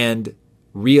 and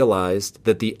realized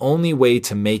that the only way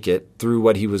to make it through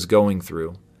what he was going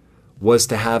through was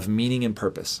to have meaning and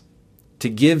purpose, to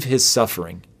give his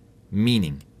suffering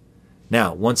meaning.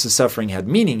 Now, once the suffering had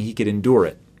meaning, he could endure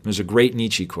it. There's a great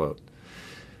Nietzsche quote.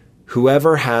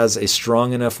 Whoever has a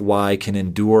strong enough why can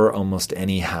endure almost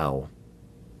any how.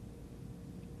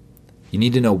 You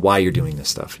need to know why you're doing this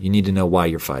stuff. You need to know why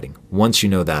you're fighting. Once you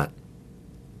know that,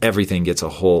 everything gets a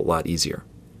whole lot easier.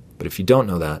 But if you don't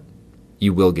know that,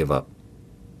 you will give up.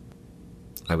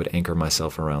 I would anchor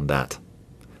myself around that.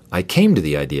 I came to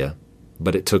the idea,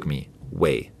 but it took me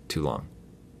way too long.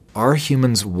 Are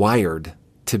humans wired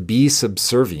to be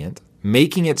subservient,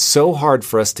 making it so hard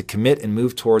for us to commit and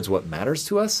move towards what matters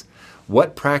to us?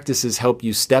 What practices help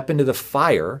you step into the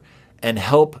fire and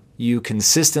help you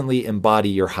consistently embody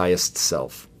your highest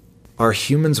self? Are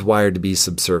humans wired to be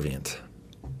subservient?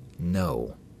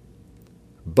 No.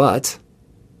 But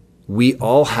we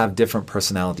all have different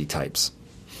personality types.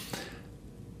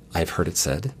 I've heard it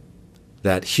said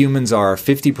that humans are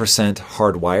 50%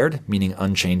 hardwired, meaning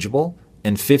unchangeable,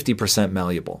 and 50%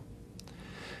 malleable.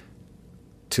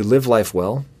 To live life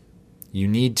well, you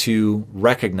need to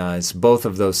recognize both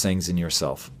of those things in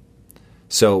yourself.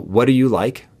 So what do you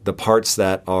like? The parts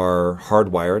that are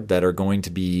hardwired, that are going to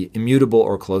be immutable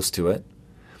or close to it.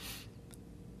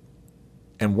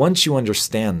 And once you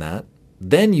understand that,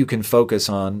 then you can focus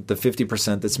on the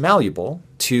 50% that's malleable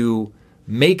to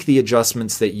make the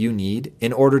adjustments that you need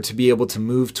in order to be able to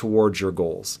move towards your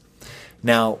goals.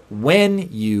 Now,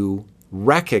 when you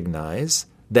recognize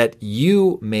that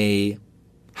you may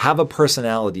have a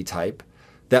personality type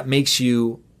that makes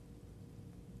you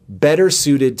better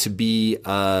suited to be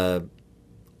a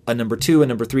number 2, a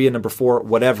number 3, a number 4,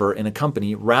 whatever in a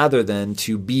company rather than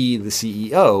to be the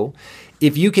CEO,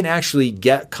 if you can actually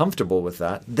get comfortable with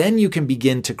that, then you can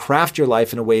begin to craft your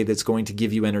life in a way that's going to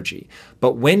give you energy.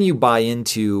 But when you buy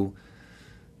into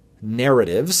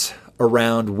narratives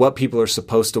around what people are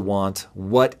supposed to want,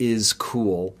 what is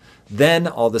cool, then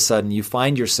all of a sudden you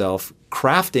find yourself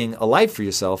crafting a life for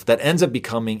yourself that ends up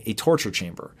becoming a torture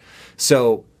chamber.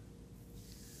 So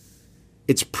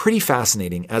it's pretty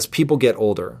fascinating. As people get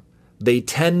older, they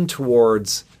tend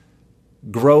towards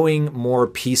growing more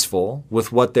peaceful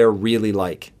with what they're really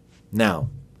like. Now,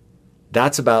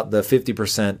 that's about the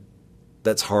 50%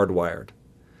 that's hardwired.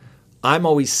 I'm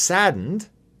always saddened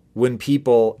when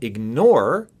people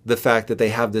ignore the fact that they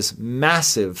have this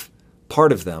massive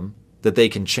part of them that they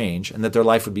can change and that their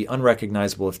life would be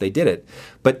unrecognizable if they did it.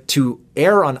 But to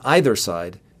err on either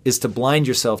side is to blind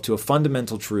yourself to a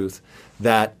fundamental truth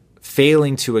that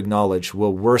failing to acknowledge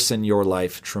will worsen your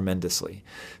life tremendously.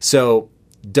 So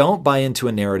don't buy into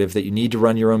a narrative that you need to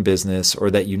run your own business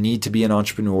or that you need to be an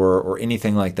entrepreneur or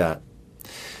anything like that.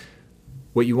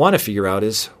 What you want to figure out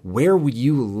is, where would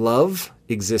you love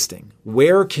existing?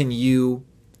 Where can you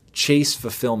chase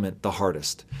fulfillment the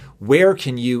hardest? Where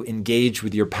can you engage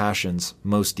with your passions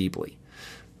most deeply?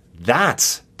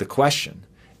 That's the question.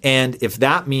 And if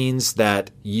that means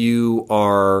that you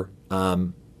are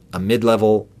a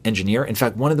mid-level engineer, in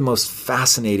fact, one of the most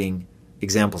fascinating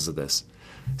examples of this,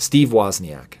 Steve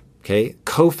Wozniak, okay,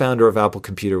 co-founder of Apple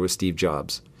Computer with Steve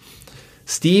Jobs.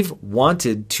 Steve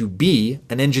wanted to be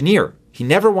an engineer. He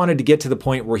never wanted to get to the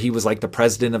point where he was like the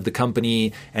president of the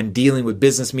company and dealing with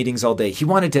business meetings all day. He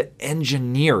wanted to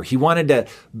engineer. He wanted to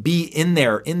be in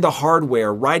there, in the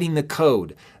hardware, writing the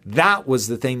code. That was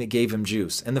the thing that gave him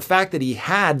juice. And the fact that he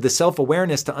had the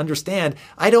self-awareness to understand,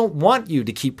 I don't want you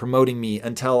to keep promoting me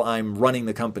until I'm running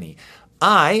the company.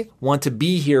 I want to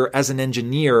be here as an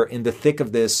engineer in the thick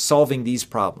of this, solving these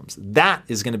problems. That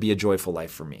is going to be a joyful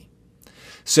life for me.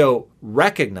 So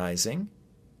recognizing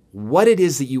what it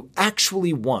is that you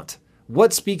actually want,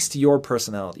 what speaks to your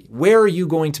personality, where are you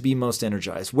going to be most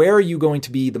energized, where are you going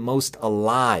to be the most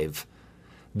alive,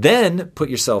 then put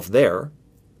yourself there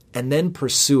and then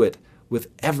pursue it with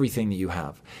everything that you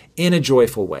have in a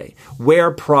joyful way,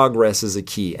 where progress is a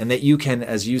key and that you can,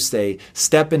 as you say,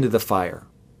 step into the fire.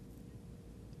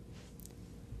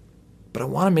 But I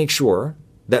want to make sure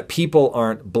that people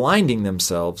aren't blinding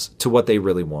themselves to what they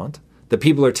really want, that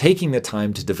people are taking the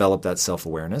time to develop that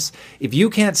self-awareness. If you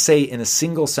can't say in a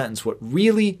single sentence what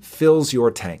really fills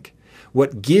your tank,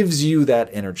 what gives you that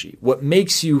energy, what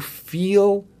makes you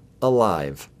feel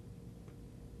alive,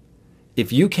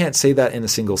 if you can't say that in a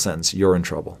single sentence, you're in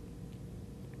trouble.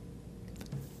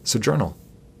 So journal.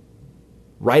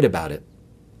 Write about it.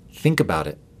 Think about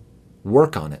it.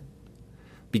 Work on it.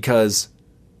 Because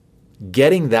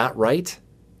getting that right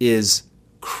is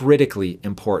critically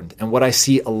important. And what I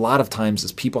see a lot of times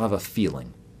is people have a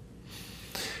feeling.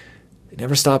 They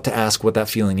never stop to ask what that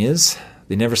feeling is.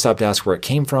 They never stop to ask where it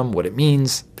came from, what it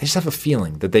means. They just have a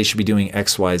feeling that they should be doing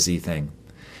X, Y, Z thing.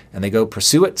 And they go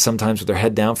pursue it, sometimes with their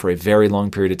head down for a very long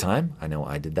period of time. I know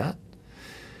I did that.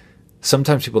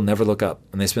 Sometimes people never look up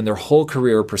and they spend their whole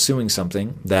career pursuing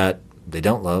something that they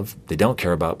don't love, they don't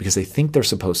care about because they think they're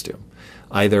supposed to.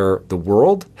 Either the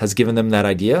world has given them that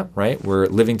idea, right? We're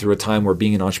living through a time where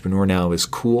being an entrepreneur now is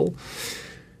cool.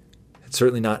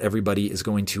 Certainly not everybody is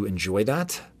going to enjoy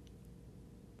that.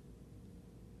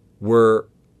 We're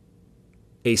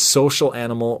a social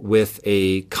animal with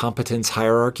a competence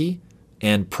hierarchy,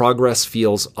 and progress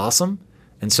feels awesome.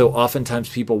 And so oftentimes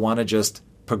people want to just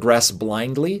progress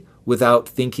blindly without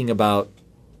thinking about,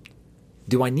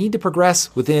 do I need to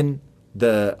progress within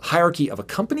the hierarchy of a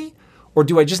company? Or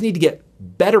do I just need to get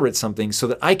better at something so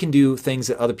that I can do things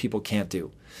that other people can't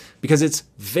do? Because it's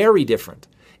very different.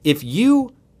 If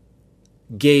you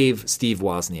gave Steve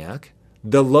Wozniak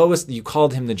the lowest, you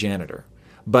called him the janitor,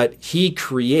 but he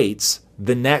creates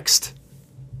the next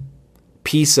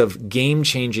piece of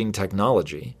game-changing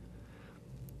technology,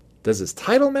 does his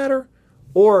title matter?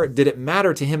 Or did it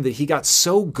matter to him that he got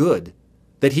so good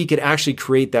that he could actually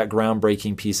create that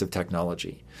groundbreaking piece of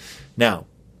technology? Now,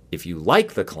 if you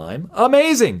like the climb,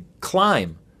 amazing,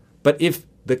 climb. But if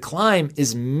the climb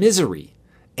is misery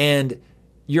and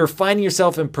you're finding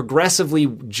yourself in progressively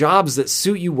jobs that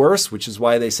suit you worse, which is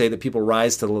why they say that people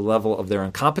rise to the level of their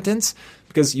incompetence,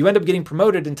 because you end up getting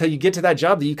promoted until you get to that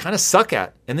job that you kind of suck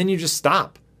at, and then you just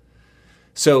stop.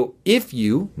 So if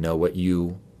you know what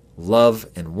you love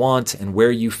and want and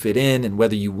where you fit in and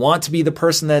whether you want to be the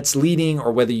person that's leading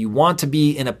or whether you want to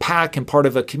be in a pack and part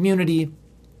of a community,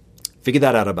 figure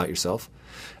that out about yourself.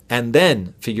 And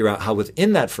then figure out how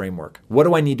within that framework, what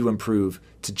do I need to improve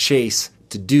to chase,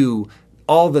 to do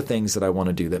all the things that I want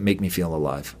to do that make me feel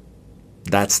alive?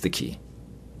 That's the key.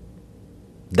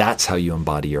 That's how you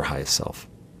embody your highest self.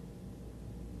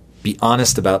 Be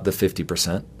honest about the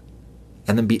 50%,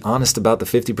 and then be honest about the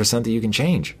 50% that you can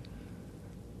change.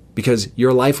 Because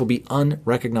your life will be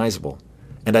unrecognizable.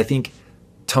 And I think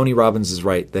Tony Robbins is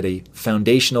right that a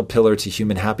foundational pillar to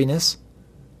human happiness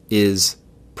is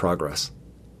progress.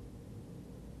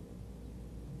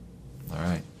 All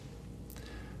right.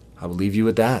 I will leave you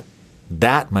with that.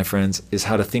 That, my friends, is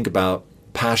how to think about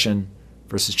passion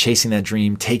versus chasing that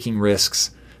dream, taking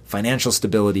risks, financial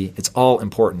stability. It's all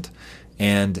important.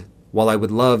 And while I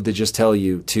would love to just tell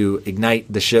you to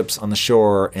ignite the ships on the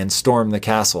shore and storm the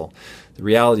castle, the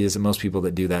reality is that most people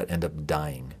that do that end up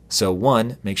dying. So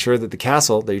one, make sure that the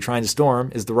castle that you're trying to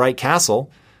storm is the right castle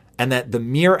and that the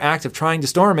mere act of trying to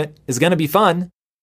storm it is going to be fun.